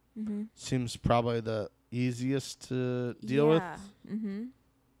thing. Mm-hmm. Seems probably the easiest to deal with. Mm-hmm.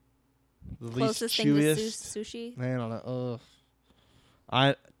 The Closest least thing to chewiest. sushi. I don't know.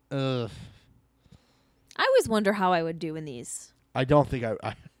 I always wonder how I would do in these. I don't think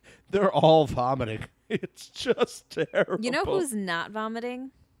I they're all vomiting. It's just terrible. You know who's not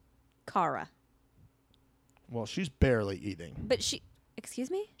vomiting? Kara. Well, she's barely eating. But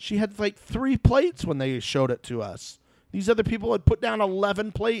excuse me? She had like 3 plates when they showed it to us. These other people had put down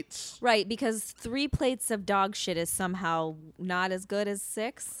 11 plates. Right, because 3 plates of dog shit is somehow not as good as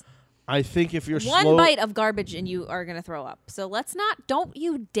 6. I think if you're One bite of garbage and you are going to throw up. So don't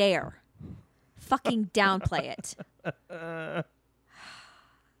you dare fucking downplay it.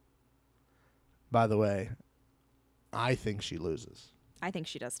 By the way, I think she loses. I think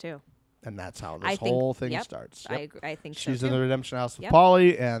she does too. And that's how this whole thing yep, starts. I agree. I think She's so in too. the Redemption House with Yep.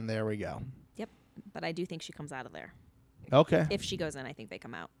 Polly, and there we go. Yep, but I do think she comes out of there. Okay. If she goes in, I think they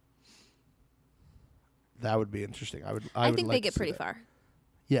come out. That would be interesting. I I would think like they to get see pretty that. far.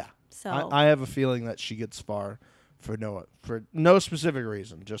 Yeah. So I have a feeling that she gets far for no specific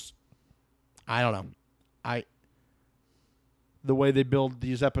reason. Just I don't know. The way they build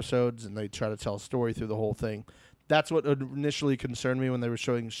these episodes and they try to tell a story through the whole thing. That's what initially concerned me when they were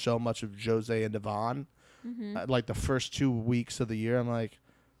showing so much of Jose and Devon. Like the first 2 weeks of the year, I'm like,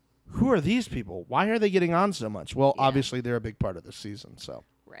 who are these people? Why are they getting on so much? Well, Yeah. obviously they're a big part of the season. So,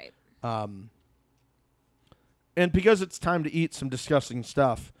 right. and because it's time to eat some disgusting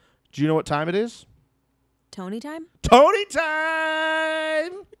stuff, do you know what time it is? Tony time? Tony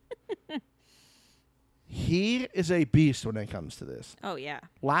time! He is a beast when it comes to this. Oh yeah.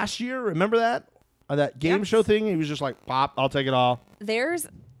 Last year, remember that? That game Yep. show thing? He was just like, pop, I'll take it all.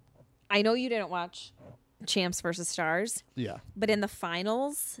 I know you didn't watch Champs versus Stars, Yeah. but in the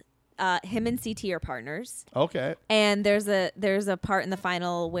finals, him and CT are partners, Okay. and there's a part in the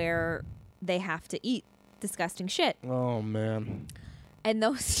final where they have to eat disgusting shit, Oh, man. and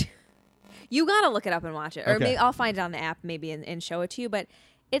those you gotta look it up and watch it, or Okay. maybe I'll find it on the app maybe and show it to you, but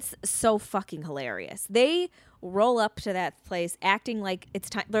it's so fucking hilarious. They roll up to that place acting like it's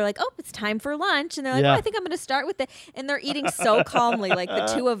time. They're like, oh, it's time for lunch, and they're like, Yeah. oh, I think I'm gonna start with and they're eating so calmly, like the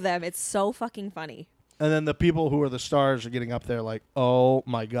two of them. It's so fucking funny. And then the people who are the stars are getting up there like, oh,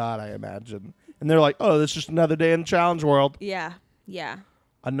 my God, I imagine. And they're like, oh, this is just another day in Challenge World. Yeah, yeah.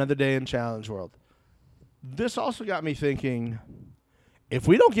 Another day in Challenge World. This also got me thinking, if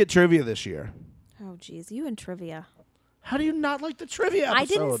we don't get trivia this year, Oh, geez, you and trivia. how do you not like the trivia episode? I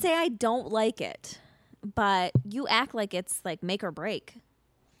didn't say I don't like it, but you act like it's like make or break.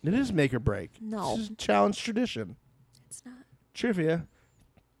 It is make or break. No. This is challenge tradition. It's not. Trivia,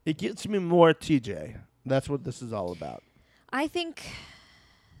 it gets me more TJ. That's what this is all about. I think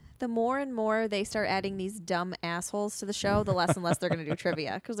the more and more they start adding these dumb assholes to the show, the less and less they're going to do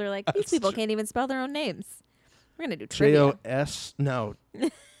trivia, because they're like, these people can't even spell their own names. We're going to do trivia. J-O-S? No.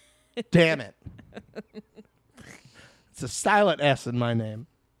 Damn it. It's a silent S in my name.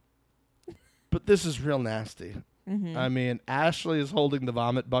 But this is real nasty. Mm-hmm. I mean, Ashley is holding the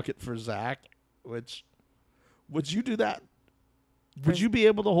vomit bucket for Zach, which, would you do that? Would you be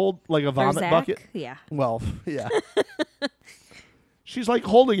able to hold like a For vomit Zach? bucket? Yeah. Well, yeah. She's like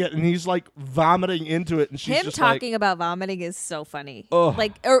holding it and he's like vomiting into it and she's Him just talking about vomiting is so funny. Ugh.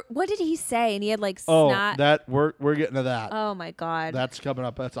 Like, or what did he say? And he had like like, oh, snot. that we're getting to that. Oh my God. That's coming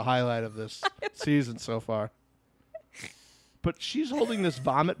up. That's a highlight of this season so far. But she's holding this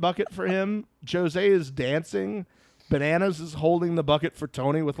vomit bucket for him. Jose is dancing. Bananas is holding the bucket for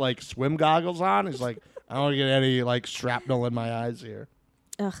Tony with like swim goggles on. He's like, I don't want to get any like shrapnel in my eyes here.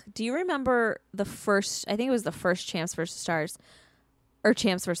 Ugh. Do you remember the first, I think it was the first Champs versus Stars or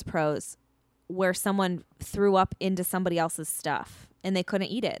Champs versus Pros, where someone threw up into somebody else's stuff and they couldn't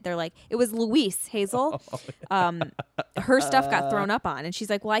eat it? They're like, it was Louise Hazel. Her stuff got thrown up on and she's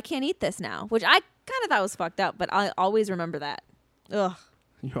like, well, I can't eat this now, which I kind of thought was fucked up, but I always remember that. Ugh.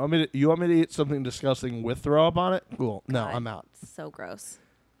 You want me to eat something disgusting with throw up on it? Cool. No, God. I'm out. So gross.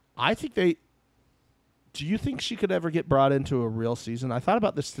 I think they. Do you think she could ever get brought into a real season? I thought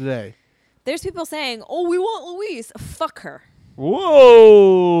about this today. There's people saying, oh, we want Louise. Fuck her.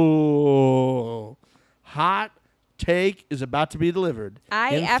 Whoa! Hot take is about to be delivered.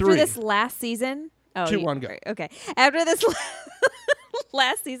 After this last season. Oh, 2-1 go. Okay. After this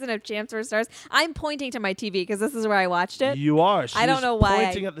last season of Champs vs. Stars, I'm pointing to my TV because this is where I watched it. You are. She's I don't know why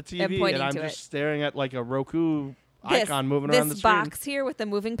pointing at the am TV, pointing and I'm to just it. staring at like a Roku icon moving around the This screen. box here with the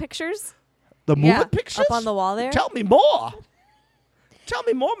moving pictures. The moving Yeah, pictures up on the wall there. Tell me more. Tell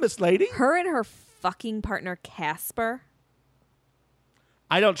me more, Miss Lady. Her and her fucking partner Casper.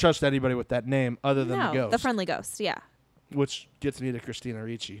 I don't trust anybody with that name other than the No, ghost, the friendly ghost. Yeah, which gets me to Christina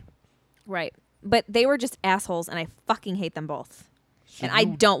Ricci. right. But they were just assholes, and I fucking hate them both. So And I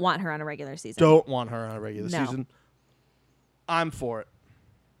you don't want her on a regular season. don't want her on a regular No. season. I'm for it.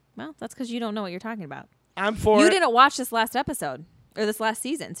 Well, that's because you don't know what you're talking about. I'm for You it. didn't watch this last episode or this last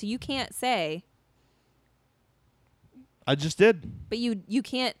season, so you can't say. I just did. But you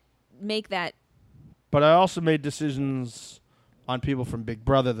can't make that. But I also made decisions on people from Big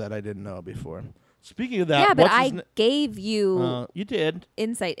Brother that I didn't know before. Speaking of that, Yeah, but what's his I gave you you did.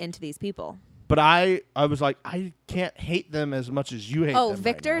 insight into these people. But I was like, I can't hate them as much as you hate them. Oh, right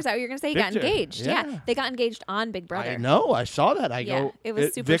Victor? now. Is that what you're going to say? He got Victor, engaged. yeah. Yeah. They got engaged on Big Brother. I know. I saw that. Yeah, it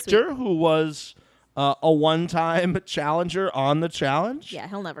was super Victor, who was a one-time challenger on the challenge. Yeah,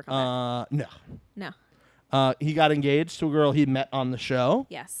 he'll never come back. No. No. He got engaged to a girl he met on the show.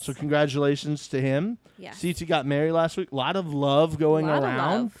 Yes. So congratulations to him. Yes. CT got married last week. A lot of love going Lot of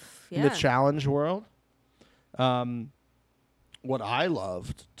around love. in the Yeah. challenge world. what I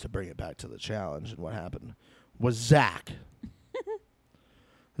loved, to bring it back to the challenge and what happened, was Zach.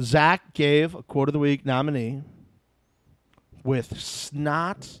 Zach gave a quote of the week nominee with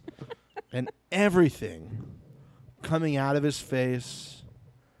snot and everything coming out of his face,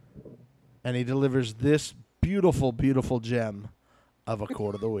 and he delivers this beautiful, beautiful gem of a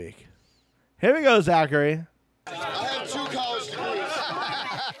quote of the week. Here we go, Zachary. I have 2 college degrees.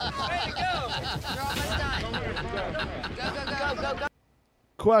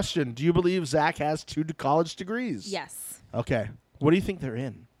 Question: do you believe Zach has 2 college degrees? Yes. Okay. What do you think they're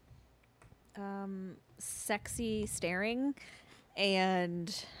in? Sexy staring and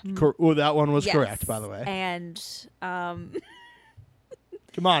That one was yes, correct, by the way. And Come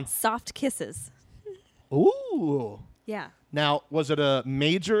on. soft kisses. Ooh. Yeah. Now, was it a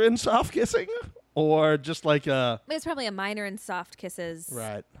major in soft kissing or just like a... It's probably a minor in soft kisses.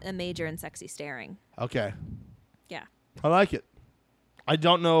 Right. A major in sexy staring. Okay. Yeah. I like it. I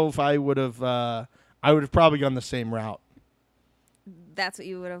don't know if I would have... I would have probably gone the same route. That's what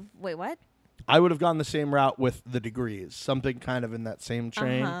you would have... Wait, what? I would have gone the same route with the degrees. Something kind of in that same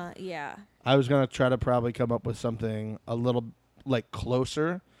train. Yeah. I was going to try to probably come up with something a little like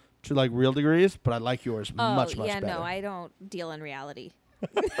closer to like real degrees, but I like yours much better. No, I don't deal in reality.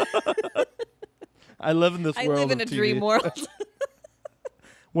 I live in this I world live in a of TV. dream world.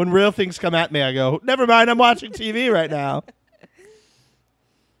 When real things come at me, I go, never mind, I'm watching TV right now.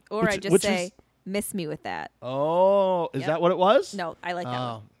 Or I just say, miss me with that. Oh, is Yep. that what it was? No, I like that one.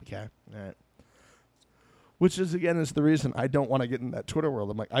 Oh, okay. All right. Which is, again, is the reason I don't want to get in that Twitter world.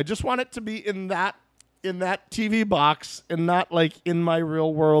 I'm like, I just want it to be in that TV box and not like in my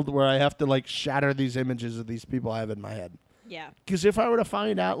real world where I have to like shatter these images of these people I have in my head. Yeah. Because if I were to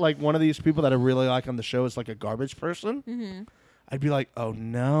find out like one of these people that I really like on the show is like a garbage person, I'd be like, oh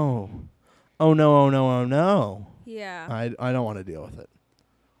no. Oh no, oh no, oh no. Yeah. I don't want to deal with it.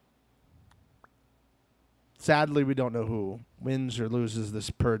 Sadly, we don't know who wins or loses this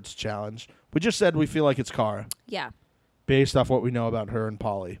Purds challenge. We just said we feel like it's Cara, Yeah. based off what we know about her and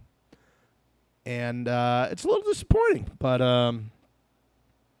Polly. And it's a little disappointing, but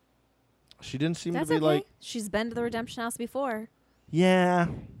she didn't seem That's to be okay. like, She's been to the Redemption House before, yeah.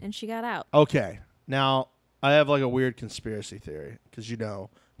 and she got out. Okay, now I have like a weird conspiracy theory because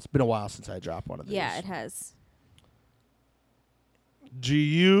it's been a while since I dropped one of these. Yeah, it has. Do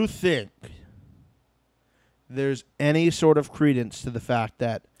you think there's any sort of credence to the fact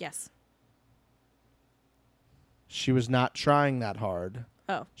that Yes. she was not trying that hard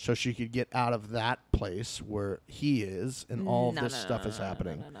Oh. so she could get out of that place where he is and all of this stuff is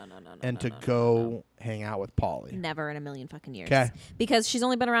happening and to go hang out with Polly? Never in a million fucking years. 'Kay. Because she's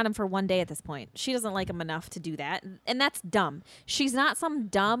only been around him for one day at this point. She doesn't like him enough to do that. And that's dumb. She's not some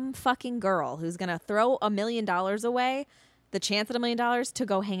dumb fucking girl who's going to throw $1 million away, the chance at $1 million, to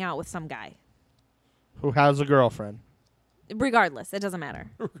go hang out with some guy. Who has a girlfriend. Regardless, it doesn't matter.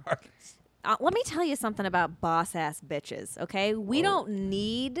 Regardless. Let me tell you something about boss-ass bitches, okay? We don't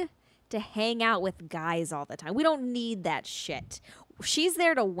need to hang out with guys all the time. We don't need that shit. She's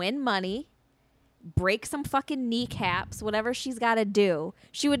there to win money, break some fucking kneecaps, whatever she's got to do.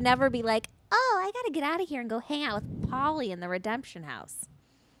 She would never be like, oh, I got to get out of here and go hang out with Polly in the Redemption House.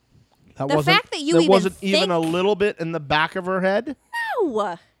 That The wasn't- fact that you there even wasn't even a think- little bit in the back of her head?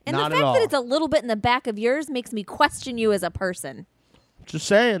 No! And Not the at fact all. that it's a little bit in the back of yours makes me question you as a person. Just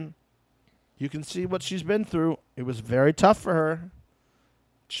saying. You can see what she's been through. It was very tough for her.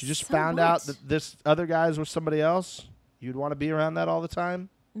 She just So found out what? that this other guy's with somebody else. You'd want to be around that all the time?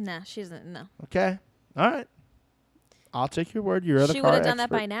 Nah, she doesn't. No. Okay. All right. I'll take your word. You're the She car would have done that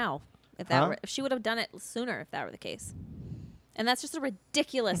expert. by now. If that Huh? were, she would have done it sooner if that were the case. And that's just a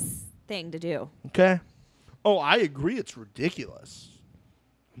ridiculous thing to do. Okay. Oh, I agree. It's ridiculous.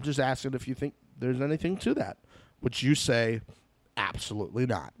 I'm just asking if you think there's anything to that, which you say absolutely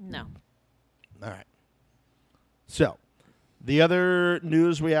not. No. All right. So, the other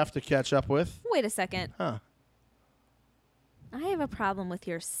news we have to catch up with. Wait a second. Huh. I have a problem with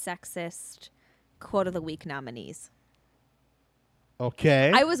your sexist quote of the week nominees.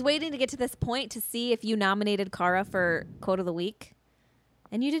 Okay. I was waiting to get to this point to see if you nominated Cara for quote of the week,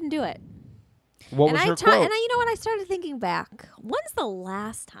 and you didn't do it. What and was I her ta- quote? And you know what? I started thinking back. When's the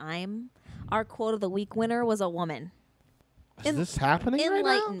last time our quote of the week winner was a woman? Is this happening right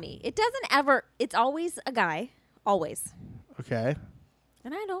Enlighten now? me. It doesn't ever. It's always a guy. Always. Okay.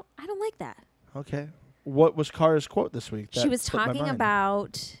 And I don't like that. Okay. What was Cara's quote this week? She That was slipped my talking mind.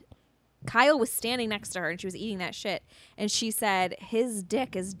 about Kyle was standing next to her and she was eating that shit. And she said his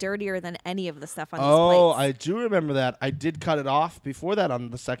dick is dirtier than any of the stuff on these Oh, plates. I do remember that. I did cut it off before that on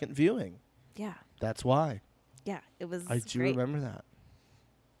the second viewing. Yeah. That's why. Yeah, it was I do great. remember that.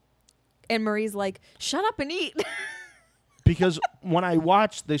 And Marie's like, shut up and eat. Because when I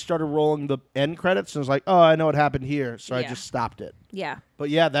watched, they started rolling the end credits, and I was like, oh, I know what happened here, so I Yeah. just stopped it. Yeah. But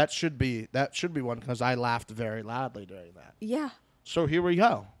yeah, that should be one because I laughed very loudly during that. Yeah. So here we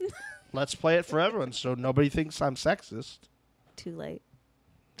go. Let's play it for everyone so nobody thinks I'm sexist. Too late.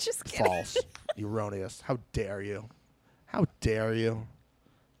 Just kidding. False. Erroneous. How dare you? How dare you?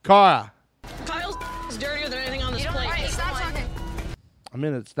 Cara. Kyle's dirtier than anything on this plate. Stop talking. I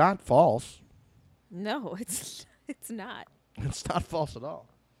mean, it's not false. No, it's not. It's not false at all.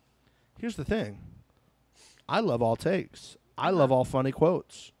 Here's the thing. I love all takes. I love all funny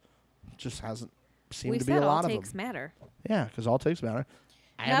quotes. Just hasn't seemed We to be a said all lot of takes them. matter. Yeah, because all takes matter.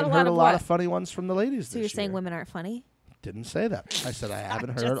 I Not haven't a lot heard a of lot what? of funny ones from the ladies So this you're saying year. women aren't funny? Didn't say that. I said I haven't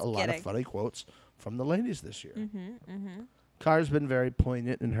heard Just a lot of kidding. funny quotes from the ladies this year. Mm-hmm. Kara's been very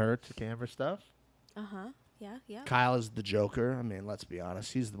poignant in her to camera stuff. Uh-huh. Yeah. Kyle is the Joker. I mean, let's be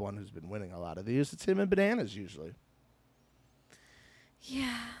honest. He's the one who's been winning a lot of these. It's him and Bananas usually.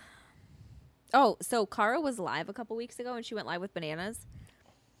 Yeah. Oh, so Cara was live a couple weeks ago, and she went live with Bananas.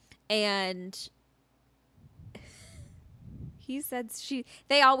 And he said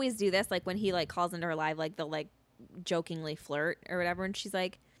they always do this, like when he like calls into her live, like they'll like jokingly flirt or whatever, and she's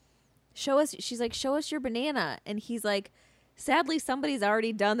like, show us your banana. And he's like, sadly, somebody's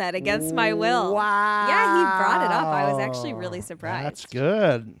already done that against my will. Wow. Yeah, he brought it up. I was actually really surprised. That's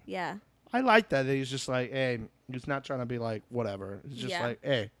good. Yeah. I like that. He's just like, hey, he's not trying to be like, whatever. He's just Yeah. like,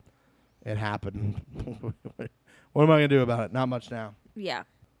 hey, it happened. What am I going to do about it? Not much now. Yeah.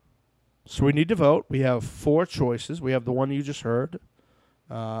 So we need to vote. We have 4 choices. We have the one you just heard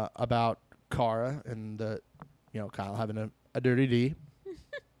about Cara and Kyle having a dirty D.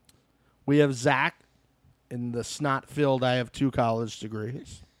 We have Zach in the snot-filled I have 2 college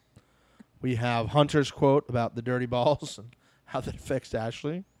degrees. We have Hunter's quote about the dirty balls and how that affects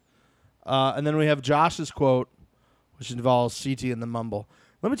Ashley. And then we have Josh's quote, which involves CT and the mumble.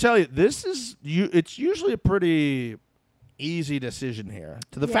 Let me tell you, it's usually a pretty easy decision here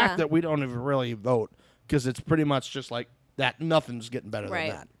to the fact that we don't even really vote because it's pretty much just like that. Nothing's getting better than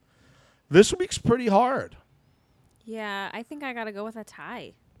that. This week's pretty hard. Yeah, I think I got to go with a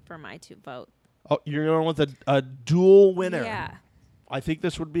tie for my 2 vote. Oh, you're going with a dual winner. Yeah. I think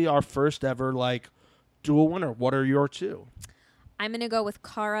this would be our first ever dual winner. What are your 2? I'm going to go with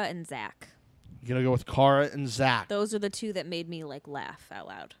Cara and Zach. You're going to go with Cara and Zach. Those are the 2 that made me laugh out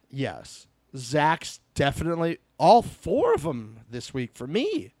loud. Yes. Zach's definitely all 4 of them this week for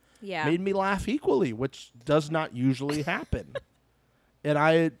me. Yeah. Made me laugh equally, which does not usually happen. And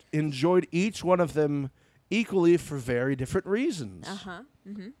I enjoyed each one of them equally for very different reasons. Uh-huh.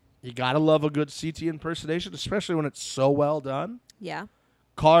 Mm-hmm. You got to love a good CT impersonation, especially when it's so well done. Yeah.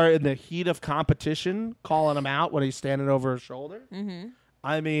 Cara in the heat of competition, calling him out when he's standing over his shoulder. Mm-hmm.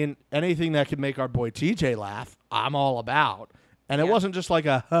 I mean, anything that could make our boy TJ laugh, I'm all about. And it wasn't just like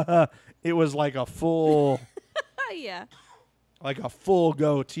a it was like a full Yeah. like a full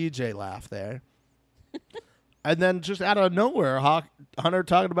go TJ laugh there. And then just out of nowhere, Hunter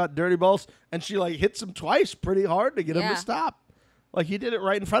talking about dirty balls, and she hits him twice pretty hard to get him to stop. Like he did it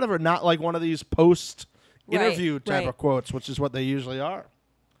right in front of her, not like one of these post interview type of quotes, which is what they usually are.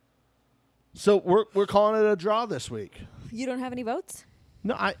 So we're calling it a draw this week. You don't have any votes?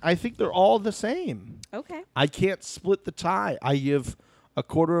 No, I think they're all the same. Okay. I can't split the tie. I give a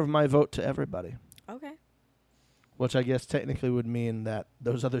quarter of my vote to everybody. Okay. Which I guess technically would mean that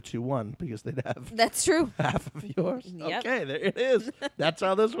those other 2 won because they'd have That's true. half of yours. Yep. Okay, there it is. That's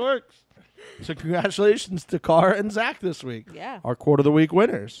how this works. So congratulations to Cara and Zach this week. Yeah. Our quarter of the week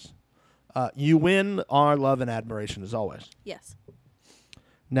winners. You win our love and admiration as always. Yes.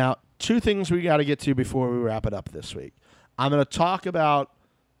 Now, 2 things we got to get to before we wrap it up this week. I'm going to talk about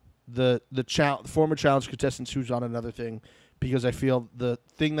the former challenge contestants who's on another thing because I feel the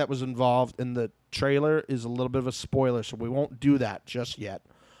thing that was involved in the trailer is a little bit of a spoiler, so we won't do that just yet.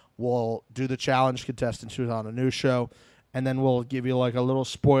 We'll do the challenge contestants who's on a new show, and then we'll give you a little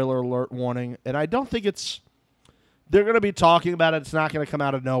spoiler alert warning. And I don't think they're going to be talking about it. It's not going to come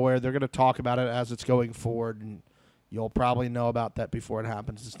out of nowhere. They're going to talk about it as it's going forward, and you'll probably know about that before it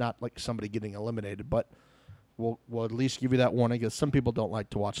happens. It's not like somebody getting eliminated, but we'll at least give you that warning because some people don't like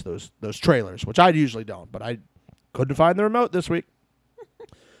to watch those trailers, which I usually don't, but I couldn't find the remote this week.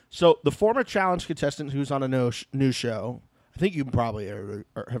 So the former challenge contestant who's on a new show, I think you probably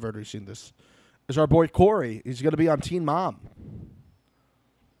have already seen this, is our boy Corey. He's going to be on Teen Mom.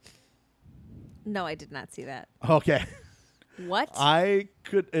 No, I did not see that. Okay. What?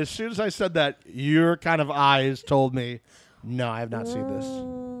 As soon as I said that, your kind of eyes told me, no, I have not seen this.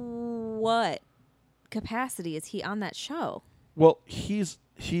 What? capacity is he on that show? Well, he's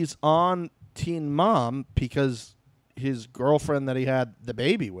on Teen Mom because his girlfriend that he had the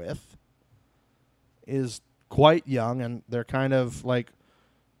baby with is quite young, and they're kind of like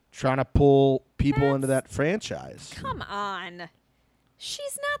trying to pull people into that franchise. Come on.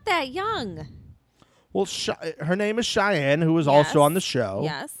 She's not that young. Well, her name is Cheyenne, who is Yes. also on the show.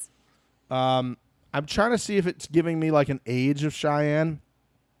 Yes. I'm trying to see if it's giving me like an age of Cheyenne.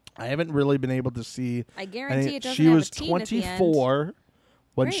 I haven't really been able to see. I guarantee it doesn't She have was a teen at the end. 24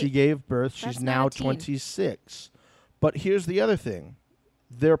 when Great. she gave birth. That's She's not now a teen. 26. But here's the other thing.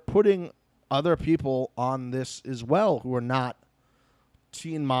 They're putting other people on this as well who are not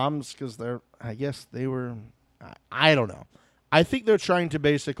teen moms because I guess they were, I don't know. I think they're trying to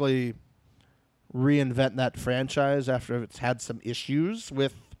basically reinvent that franchise after it's had some issues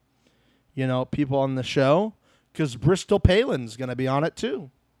with, people on the show, because Bristol Palin's going to be on it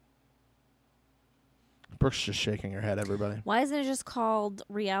too. Brooke's just shaking her head, everybody. Why isn't it just called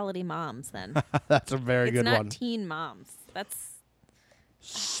Reality Moms then? That's a very It's good not one. Teen Moms. That's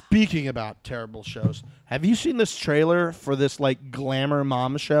Speaking about terrible shows, have you seen this trailer for this like glamour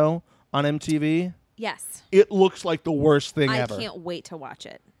mom show on MTV? yes. It looks like the worst thing I ever. can't wait to watch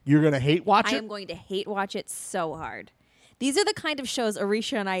it. You're going to hate watch I it? am going to hate watch it so hard. These are the kind of shows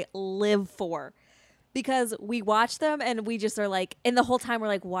Arisha and I live for because we watch them and we just are like, and the whole time we're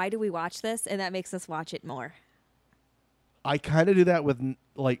like, why do we watch this? And that makes us watch it more. I kind of do that with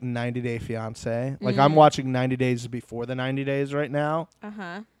like 90 Day Fiancé. Like Mm-hmm. I'm watching 90 Days Before the 90 Days right now.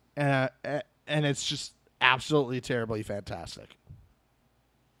 Uh-huh. And it's just absolutely terribly fantastic.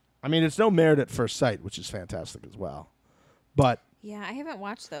 I mean, it's no Married at First Sight, which is fantastic as well. But Yeah, I haven't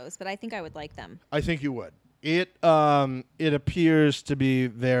watched those, but I think I would like them. I think you would. It appears to be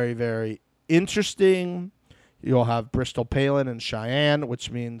very, very interesting. You'll have Bristol Palin and Cheyenne,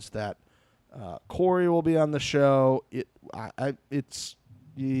 which means that Corey will be on the show.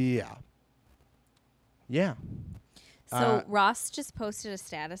 Yeah. So Ross just posted a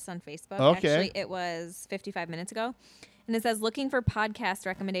status on Facebook. Okay. Actually, it was 55 minutes ago. And it says, looking for podcast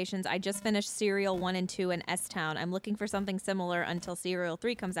recommendations. I just finished Serial 1 and 2 in S-Town. I'm looking for something similar until Serial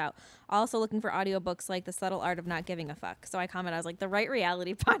 3 comes out. Also looking for audiobooks like The Subtle Art of Not Giving a Fuck. So I commented, I was like, the Right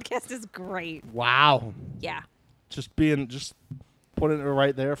Reality podcast is great. Wow. Yeah. Just putting it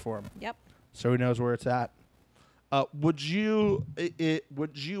right there for him, Yep. so he knows where it's at. Would you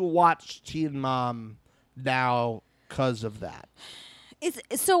watch Teen Mom now because of that?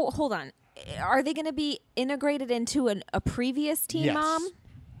 So hold on. Are they going to be integrated into a previous Teen Yes. Mom?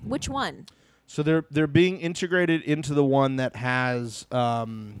 Which one? So they're being integrated into the one that has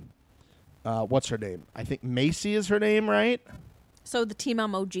what's her name? I think Macy is her name, right? So the Teen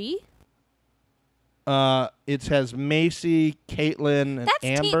Mom OG? It has Macy, Caitlin, and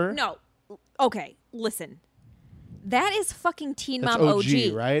Amber. No. Okay, listen. That is fucking Teen That's Mom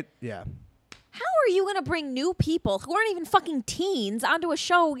OG, right? Yeah. How are you going to bring new people who aren't even fucking teens onto a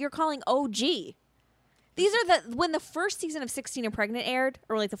show you're calling OG? These are when the first season of 16 and Pregnant aired,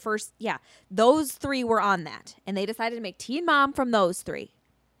 or like the first, those three were on that. And they decided to make Teen Mom from those three.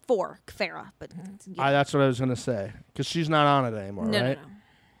 4, Farrah. But That's what I was going to say. Because she's not on it anymore, no, right? no.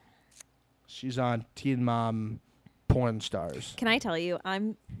 She's on Teen Mom Porn Stars. Can I tell you,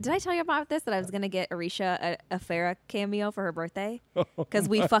 did I tell you about this, that I was going to get Arisha a Farrah cameo for her birthday? Because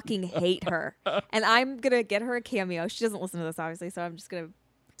we fucking hate her. And I'm going to get her a cameo. She doesn't listen to this, obviously, so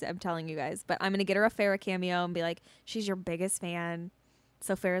I'm telling you guys. But I'm going to get her a Farrah cameo and be like, she's your biggest fan.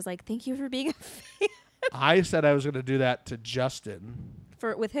 So Farrah's like, thank you for being a fan. I said I was going to do that to Justin.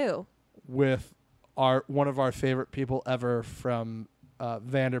 With who? With one of our favorite people ever from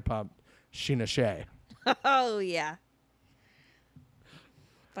Vanderpump, Sheena Shea. Oh, yeah.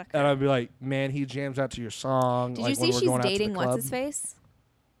 Fuck her. And I'd be like, man, he jams out to your song. Did like you see when we're she's going out to the dating club. what's-his-face?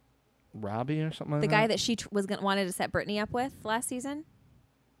 Robbie or something like The that? guy that she wanted to set Brittany up with last season?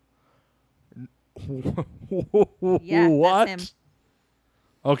 Yeah, What? that's him.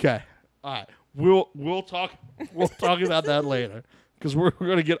 Okay. All right. We'll talk about that later, because we're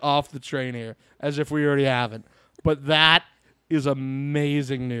going to get off the train here as if we already haven't. But that is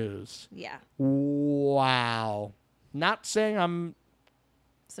amazing news. Yeah. Wow. Not saying I'm...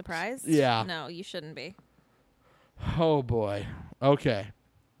 Surprised? Yeah. No, you shouldn't be. Oh, boy. Okay.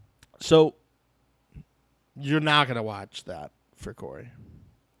 So you're not going to watch that for Corey.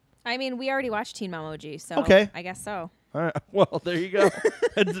 I mean, we already watched Teen Mom OG, so Okay. I guess so. All right. Well, there you go.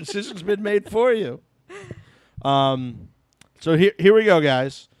 A decision's been made for you. So here we go,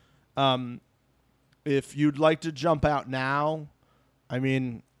 guys. If you'd like to jump out now, I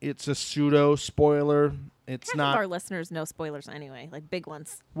mean, it's a pseudo spoiler It's Half not. of our listeners know spoilers anyway, like big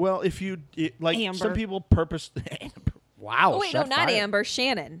ones. Well, if you like, Amber. some people purpose. Wow. Oh wait, no, shot not fired. Amber.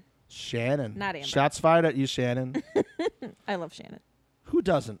 Shannon. Shannon. Not Amber. Shots fired at you, Shannon. I love Shannon. Who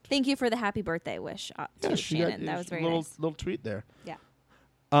doesn't? Thank you for the happy birthday wish to she Shannon. got That was very little, nice. little tweet there. Yeah.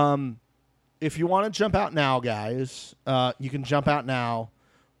 If you want to jump out now, guys, you can jump out now.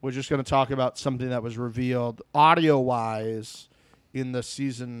 We're just going to talk about something that was revealed audio-wise in the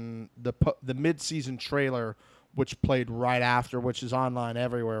season, the mid-season trailer, which played right after, which is online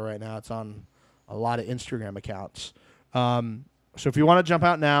everywhere right now. It's on a lot of Instagram accounts. So if you want to jump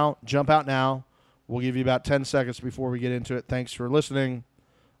out now, jump out now. We'll give you about 10 seconds before we get into it. Thanks for listening.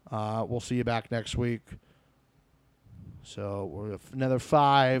 We'll see you back next week. So we're another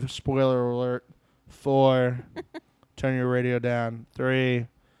 5. Spoiler alert. 4. Turn your radio down. 3.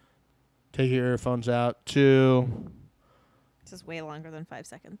 Take your earphones out. 2. This is way longer than 5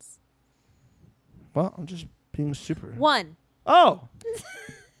 seconds. Well, I'm just being super. 1. Oh.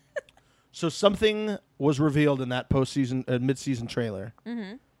 So something was revealed in that mid-season trailer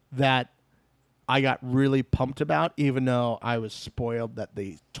that I got really pumped about, even though I was spoiled that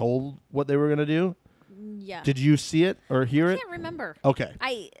they told what they were going to do. Yeah. Did you see it or hear I it? can't remember.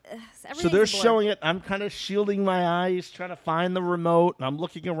 Okay. So they're showing it. I'm kind of shielding my eyes, trying to find the remote, and I'm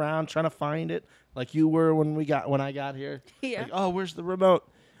looking around trying to find it, like you were when I got here. Yeah. Like, oh, where's the remote?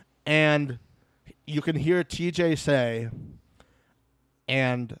 And you can hear TJ say,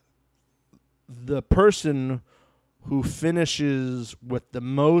 and the person who finishes with the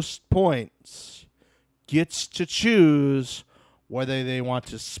most points gets to choose whether they want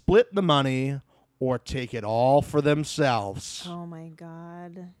to split the money or take it all for themselves. Oh my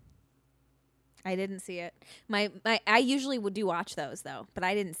god. I didn't see it. I usually do watch those though, but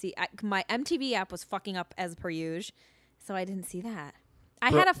I didn't see. My MTV app was fucking up as per usual, so I didn't see that. I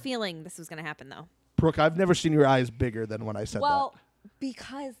had a feeling this was going to happen though. Brooke, I've never seen your eyes bigger than when I said Well,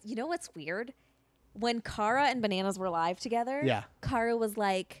 because you know what's weird? When Cara and Bananas were live together, Yeah. Cara was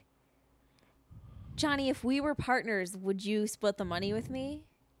like, Johnny, if we were partners, would you split the money with me?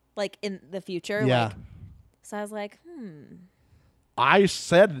 Like in the future? Yeah. Like, so I was like, I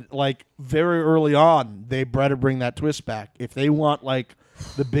said, like, very early on, they better bring that twist back. If they want, like,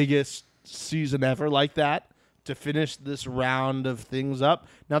 the biggest season ever like that to finish this round of things up.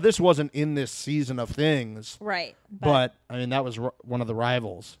 Now, this wasn't in this season of things. right. But I mean, that was one of the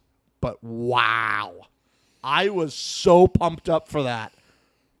rivals. But wow. I was so pumped up for that.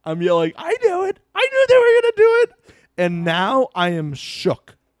 I'm yelling, I knew it. I knew they were going to do it. And now I am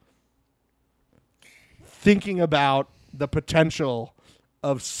shook. Thinking about the potential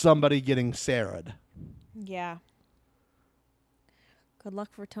of somebody getting Sarah'd. Yeah. Good luck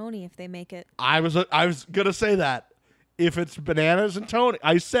for Tony if they make it. I was going to say that. If it's Bananas and Tony.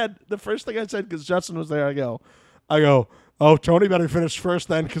 I said, the first thing I said, because Justin was there, I go, oh, Tony better finish first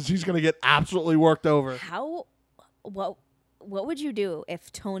then, because he's going to get absolutely worked over. What would you do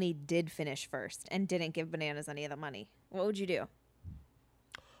if Tony did finish first and didn't give Bananas any of the money? What would you do?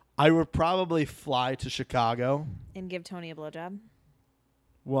 I would probably fly to Chicago. And give Tony a blowjob?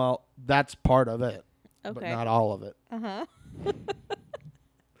 Well, that's part of it, but Okay. not all of it. Uh-huh.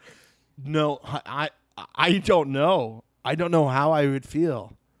 No, I don't know. I don't know how I would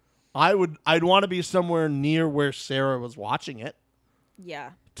feel. I'd want to be somewhere near where Sarah was watching it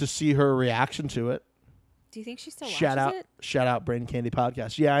Yeah. to see her reaction to it. Do you think she still watches it? Shout out Brain Candy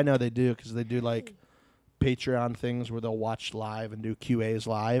Podcast. Yeah, I know they do, because they do like Patreon things where they'll watch live and do QAs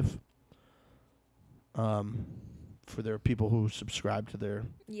live. For their people who subscribe to their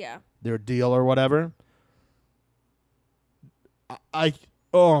deal or whatever.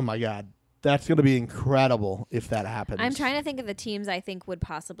 Oh my God, that's gonna be incredible if that happens. I'm trying to think of the teams I think would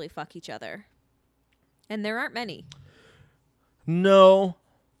possibly fuck each other. And there aren't many. No.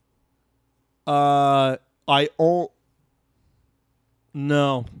 No.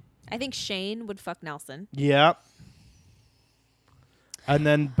 I think Shane would fuck Nelson. Yeah. And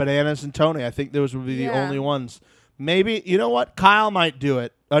then Bananas and Tony. I think those would be the Yeah. only ones. Maybe, you know what? Kyle might do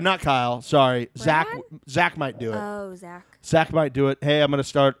it. Not Kyle. Sorry. Brad? Zach might do it. Oh, Zach. Zach might do it. Hey, I'm going to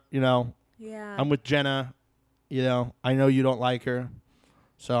start, Yeah. I'm with Jenna. I know you don't like her.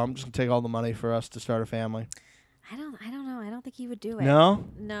 So I'm just going to take all the money for us to start a family. I don't know. I don't think he would do it. No?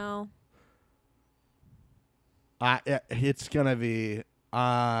 No. It's going to be...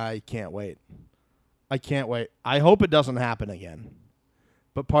 I can't wait. I can't wait. I hope it doesn't happen again.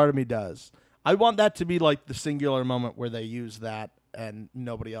 But part of me does. I want that to be like the singular moment where they use that and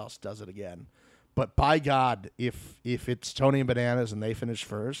nobody else does it again. But by God, if it's Tony and Bananas and they finish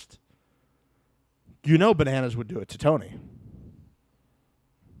first, Bananas would do it to Tony.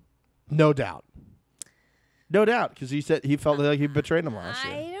 No doubt. No doubt, because he said he felt like he betrayed him last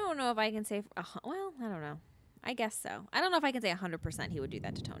year. I don't know if I can say. Well, I don't know. I guess so. I don't know if I can say 100% he would do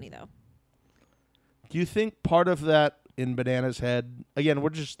that to Tony, though. Do you think part of that in Banana's head? Again, we're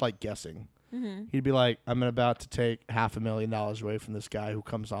just like guessing. Mm-hmm. He'd be like, "I'm about to take $500,000 away from this guy who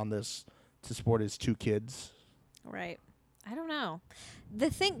comes on this to support his 2 kids." Right. I don't know.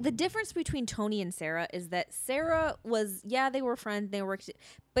 The difference between Tony and Sarah is that Sarah was, they were friends, they worked,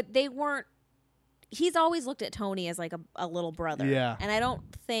 but they weren't. He's always looked at Tony as like a little brother. Yeah. And I don't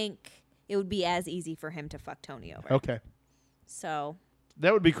think it would be as easy for him to fuck Tony over. Okay. So.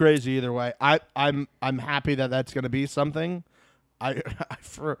 That would be crazy either way. I'm happy that that's going to be something.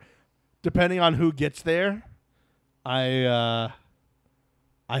 For depending on who gets there, I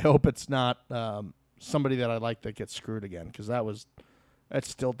hope it's not somebody that I like that gets screwed again, because that's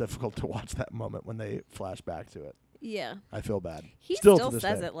still difficult to watch that moment when they flash back to it. Yeah. I feel bad. He still to this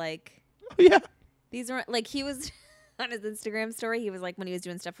says day. it like. Oh, yeah. These are like he was on his Instagram story. He was like when he was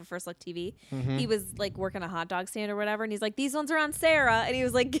doing stuff for First Look TV. Mm-hmm. He was like working a hot dog stand or whatever, and he's like, "These ones are on Sarah," and he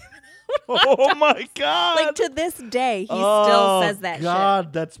was like, "Oh my god!" Like to this day, he still says that. God,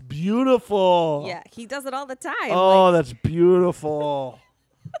 shit. That's beautiful. Yeah, he does it all the time. Oh, like, that's beautiful.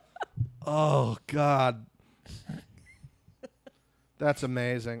 Oh God, that's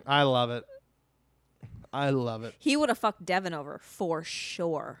amazing. I love it. I love it. He would have fucked Devin over for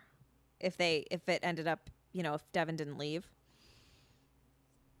sure if it ended up, if Devin didn't leave.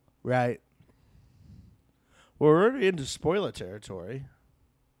 Right. We're already into spoiler territory.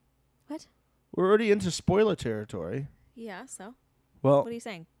 What? We're already into spoiler territory. Yeah, so? Well, what are you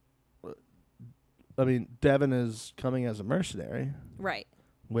saying? I mean, Devin is coming as a mercenary. Right.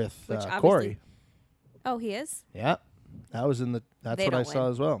 With Which Corey. Oh, he is? Yeah. That's what I saw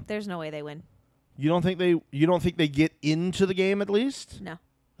as well. There's no way they win. You don't think they get into the game at least? No.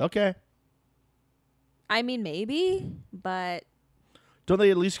 Okay. I mean, maybe, but don't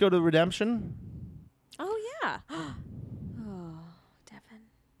they at least go to redemption? Oh yeah. Oh,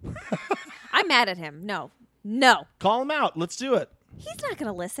 Devin. I'm mad at him. No. Call him out. Let's do it. He's not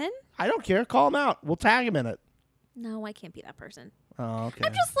gonna listen. I don't care. Call him out. We'll tag him in it. No, I can't be that person. Oh, okay.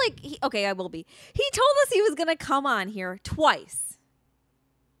 I'm just like, okay, I will be. He told us he was gonna come on here twice,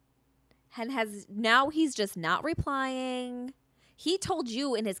 and he's just not replying. He told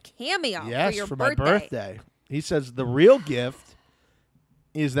you in his cameo for your my birthday. He says the real gift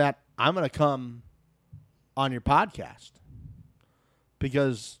is that I'm going to come on your podcast.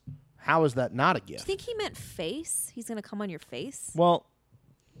 Because how is that not a gift? Do you think he meant face? He's going to come on your face? Well,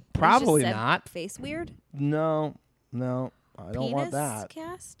 probably not. Face weird? No, I don't want that.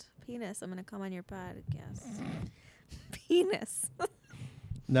 Penis. I'm going to come on your podcast. Penis.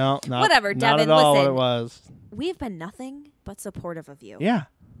 No, not whatever. Not Devin, at all listen, what it was. We've been nothing but supportive of you. Yeah.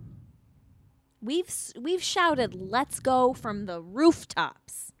 We've shouted "Let's go" from the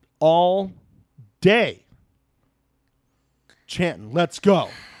rooftops all day, chanting "Let's go."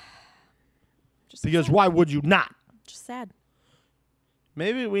 Because why would you not? Just sad.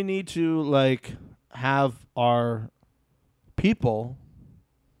 Maybe we need to have our people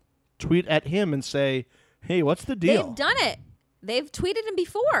tweet at him and say, "Hey, what's the deal?" They've done it. They've tweeted him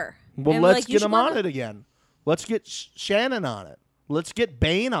before. Well, let's get him on it again. Let's get Shannon on it. Let's get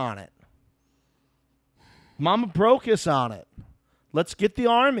Bane on it. Mama Brocus on it. Let's get the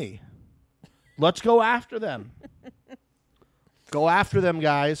army. Let's go after them. Go after them,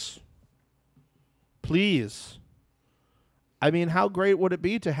 guys. Please. I mean, how great would it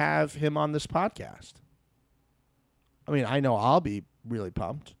be to have him on this podcast? I mean, I know I'll be really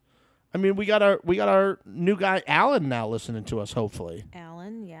pumped. I mean, we got our new guy Alan now listening to us. Hopefully,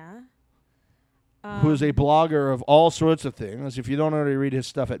 Alan, yeah, who is a blogger of all sorts of things. If you don't already read his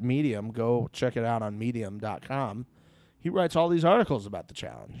stuff at Medium, go check it out on Medium.com. He writes all these articles about the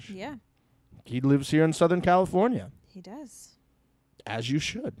challenge. Yeah, he lives here in Southern California. He does, as you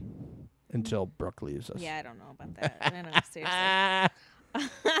should, until Brooke leaves us. Yeah, I don't know about that. I know,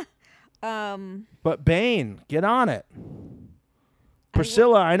 seriously. But Bane, get on it.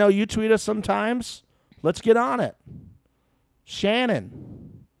 Priscilla, I know you tweet us sometimes. Let's get on it.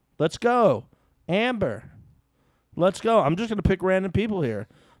 Shannon, let's go. Amber, let's go. I'm just going to pick random people here.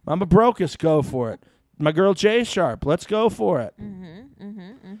 Mama Brocus, go for it. My girl J Sharp, let's go for it.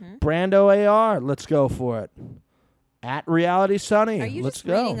 Brando AR, let's go for it. At Reality Sunny, Are you let's just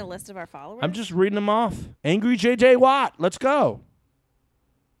go. reading a list of our followers? I'm just reading them off. Angry JJ Watt, let's go.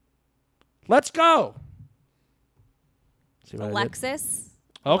 Let's go. Alexis.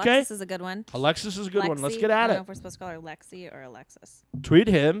 Okay. Alexis is a good one. Alexis is a good one. Let's Lexi. get I at don't know it. if we're supposed to call her Lexi or Alexis. Tweet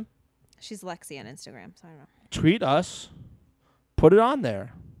him. She's Lexi on Instagram, so I don't know. Tweet us. Put it on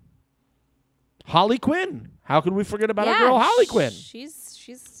there. Holly Quinn. How could we forget about our girl Holly Quinn?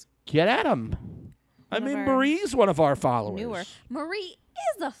 She's Get at him. I One of mean, our Marie's one of our followers. newer. Marie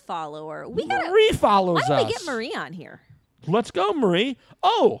is a follower. We gotta. Marie follows Why don't us. we get Marie on here? Let's go, Marie.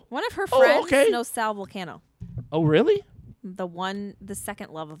 Oh. One of her Oh, friends okay. knows Sal Volcano. Oh, really? The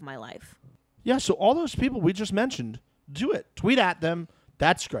second love of my life. Yeah, so all those people we just mentioned, do it. Tweet at them.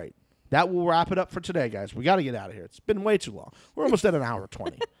 That's great. That will wrap it up for today, guys. We got to get out of here. It's been way too long. We're almost at an hour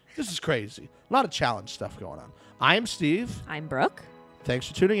 20. This is crazy. A lot of challenge stuff going on. I am Steve. I'm Brooke. Thanks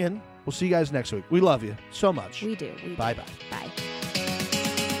for tuning in. We'll see you guys next week. We love you so much. We do. Bye-bye. Bye.